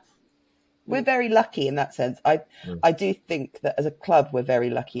have a chat. We're very lucky in that sense. I do think that as a club, we're very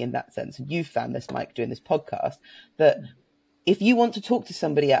lucky in that sense. And you found this, Mike, doing this podcast, that if you want to talk to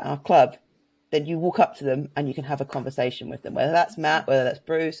somebody at our club, then you walk up to them and you can have a conversation with them, whether that's Matt, whether that's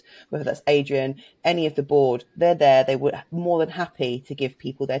Bruce, whether that's Adrian, any of the board. They're there. They were more than happy to give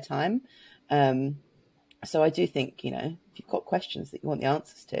people their time. So I do think, if you've got questions that you want the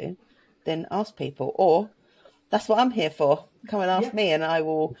answers to, then ask people. Or that's what I'm here for. Come and ask me, and I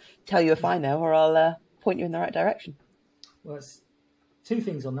will tell you if I know, or I'll point you in the right direction. Well, it's two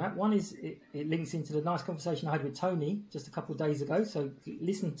things on that. One is it links into the nice conversation I had with Tony just a couple of days ago. So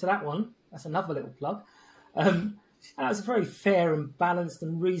listen to that one. That's another little plug. And that was a very fair and balanced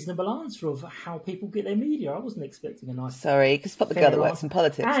and reasonable answer of how people get their media. I wasn't expecting a nice... Sorry, because spot the girl that works in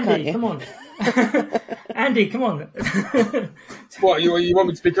politics, Andy, can't you? come on. Andy, come on. What, you want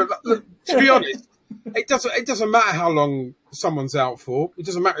me to speak? Look, to be honest, it doesn't matter how long someone's out for. It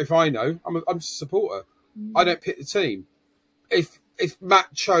doesn't matter if I know. I'm just a supporter. I don't pick the team. If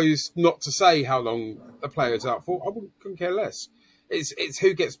Matt chose not to say how long a player's out for, I couldn't care less. It's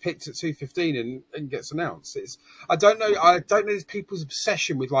who gets picked at 2:15 and gets announced. I don't know these people's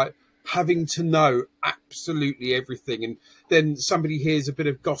obsession with like having to know absolutely everything, and then somebody hears a bit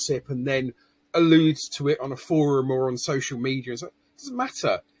of gossip and then alludes to it on a forum or on social media. It doesn't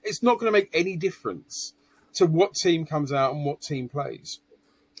matter. It's not going to make any difference to what team comes out and what team plays.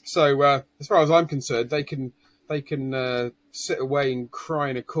 So as far as I'm concerned, they can sit away and cry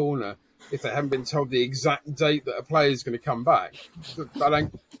in a corner if they haven't been told the exact date that a player is going to come back. I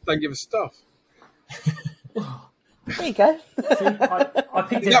don't give a stuff. There you go. See, I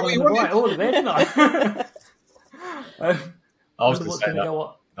picked it on the right order there, didn't I? I was going to say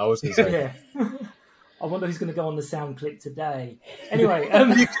that. I was going to say yeah. I wonder who's going to go on the sound clip today. Anyway.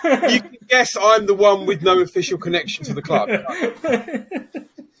 You can guess I'm the one with no official connection to the club.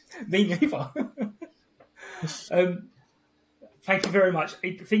 Me neither. Thank you very much.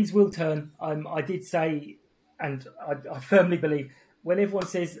 Things will turn. I did say, and I firmly believe, when everyone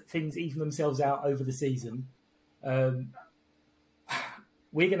says things even themselves out over the season, we're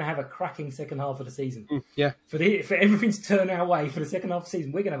going to have a cracking second half of the season. Yeah. For everything to turn our way for the second half of the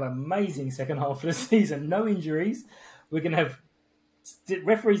season, we're going to have an amazing second half of the season. No injuries. We're going to have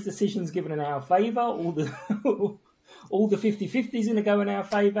referees' decisions given in our favour. All the 50-50s going to go in our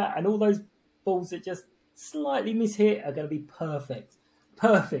favour, and all those balls that just slightly mishit are going to be perfect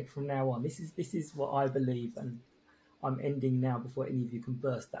from now on. This is what I believe, and I'm ending now before any of you can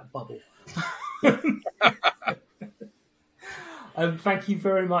burst that bubble. Thank you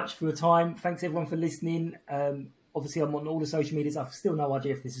very much for your time. Thanks everyone for listening. Obviously, I'm on all the social medias. I've still no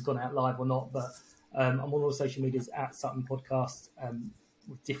idea if this has gone out live or not, but I'm on all the social medias at Sutton Podcast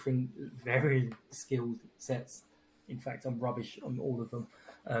with different, varying skill sets. In fact, I'm rubbish on all of them.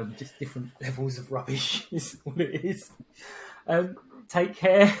 Just different levels of rubbish is what it is. Take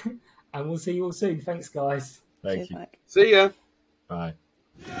care, and we'll see you all soon. Thanks, guys. Thank you. Mike. See ya. Bye.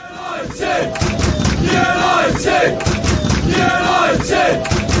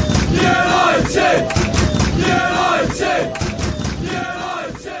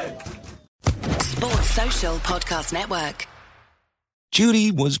 Sports Social Podcast Network.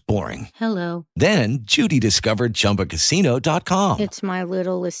 Judy was boring. Hello. Then Judy discovered ChumbaCasino.com. It's my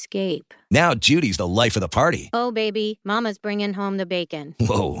little escape. Now Judy's the life of the party. Oh, baby, mama's bringing home the bacon.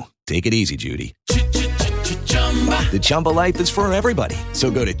 Whoa, take it easy, Judy. The Chumba life is for everybody. So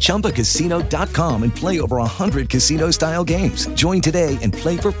go to ChumbaCasino.com and play over 100 casino-style games. Join today and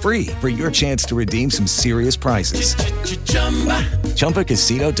play for free for your chance to redeem some serious prizes.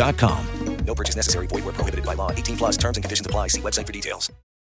 ChumbaCasino.com. No purchase necessary. Void where prohibited by law. 18+ terms and conditions apply. See website for details.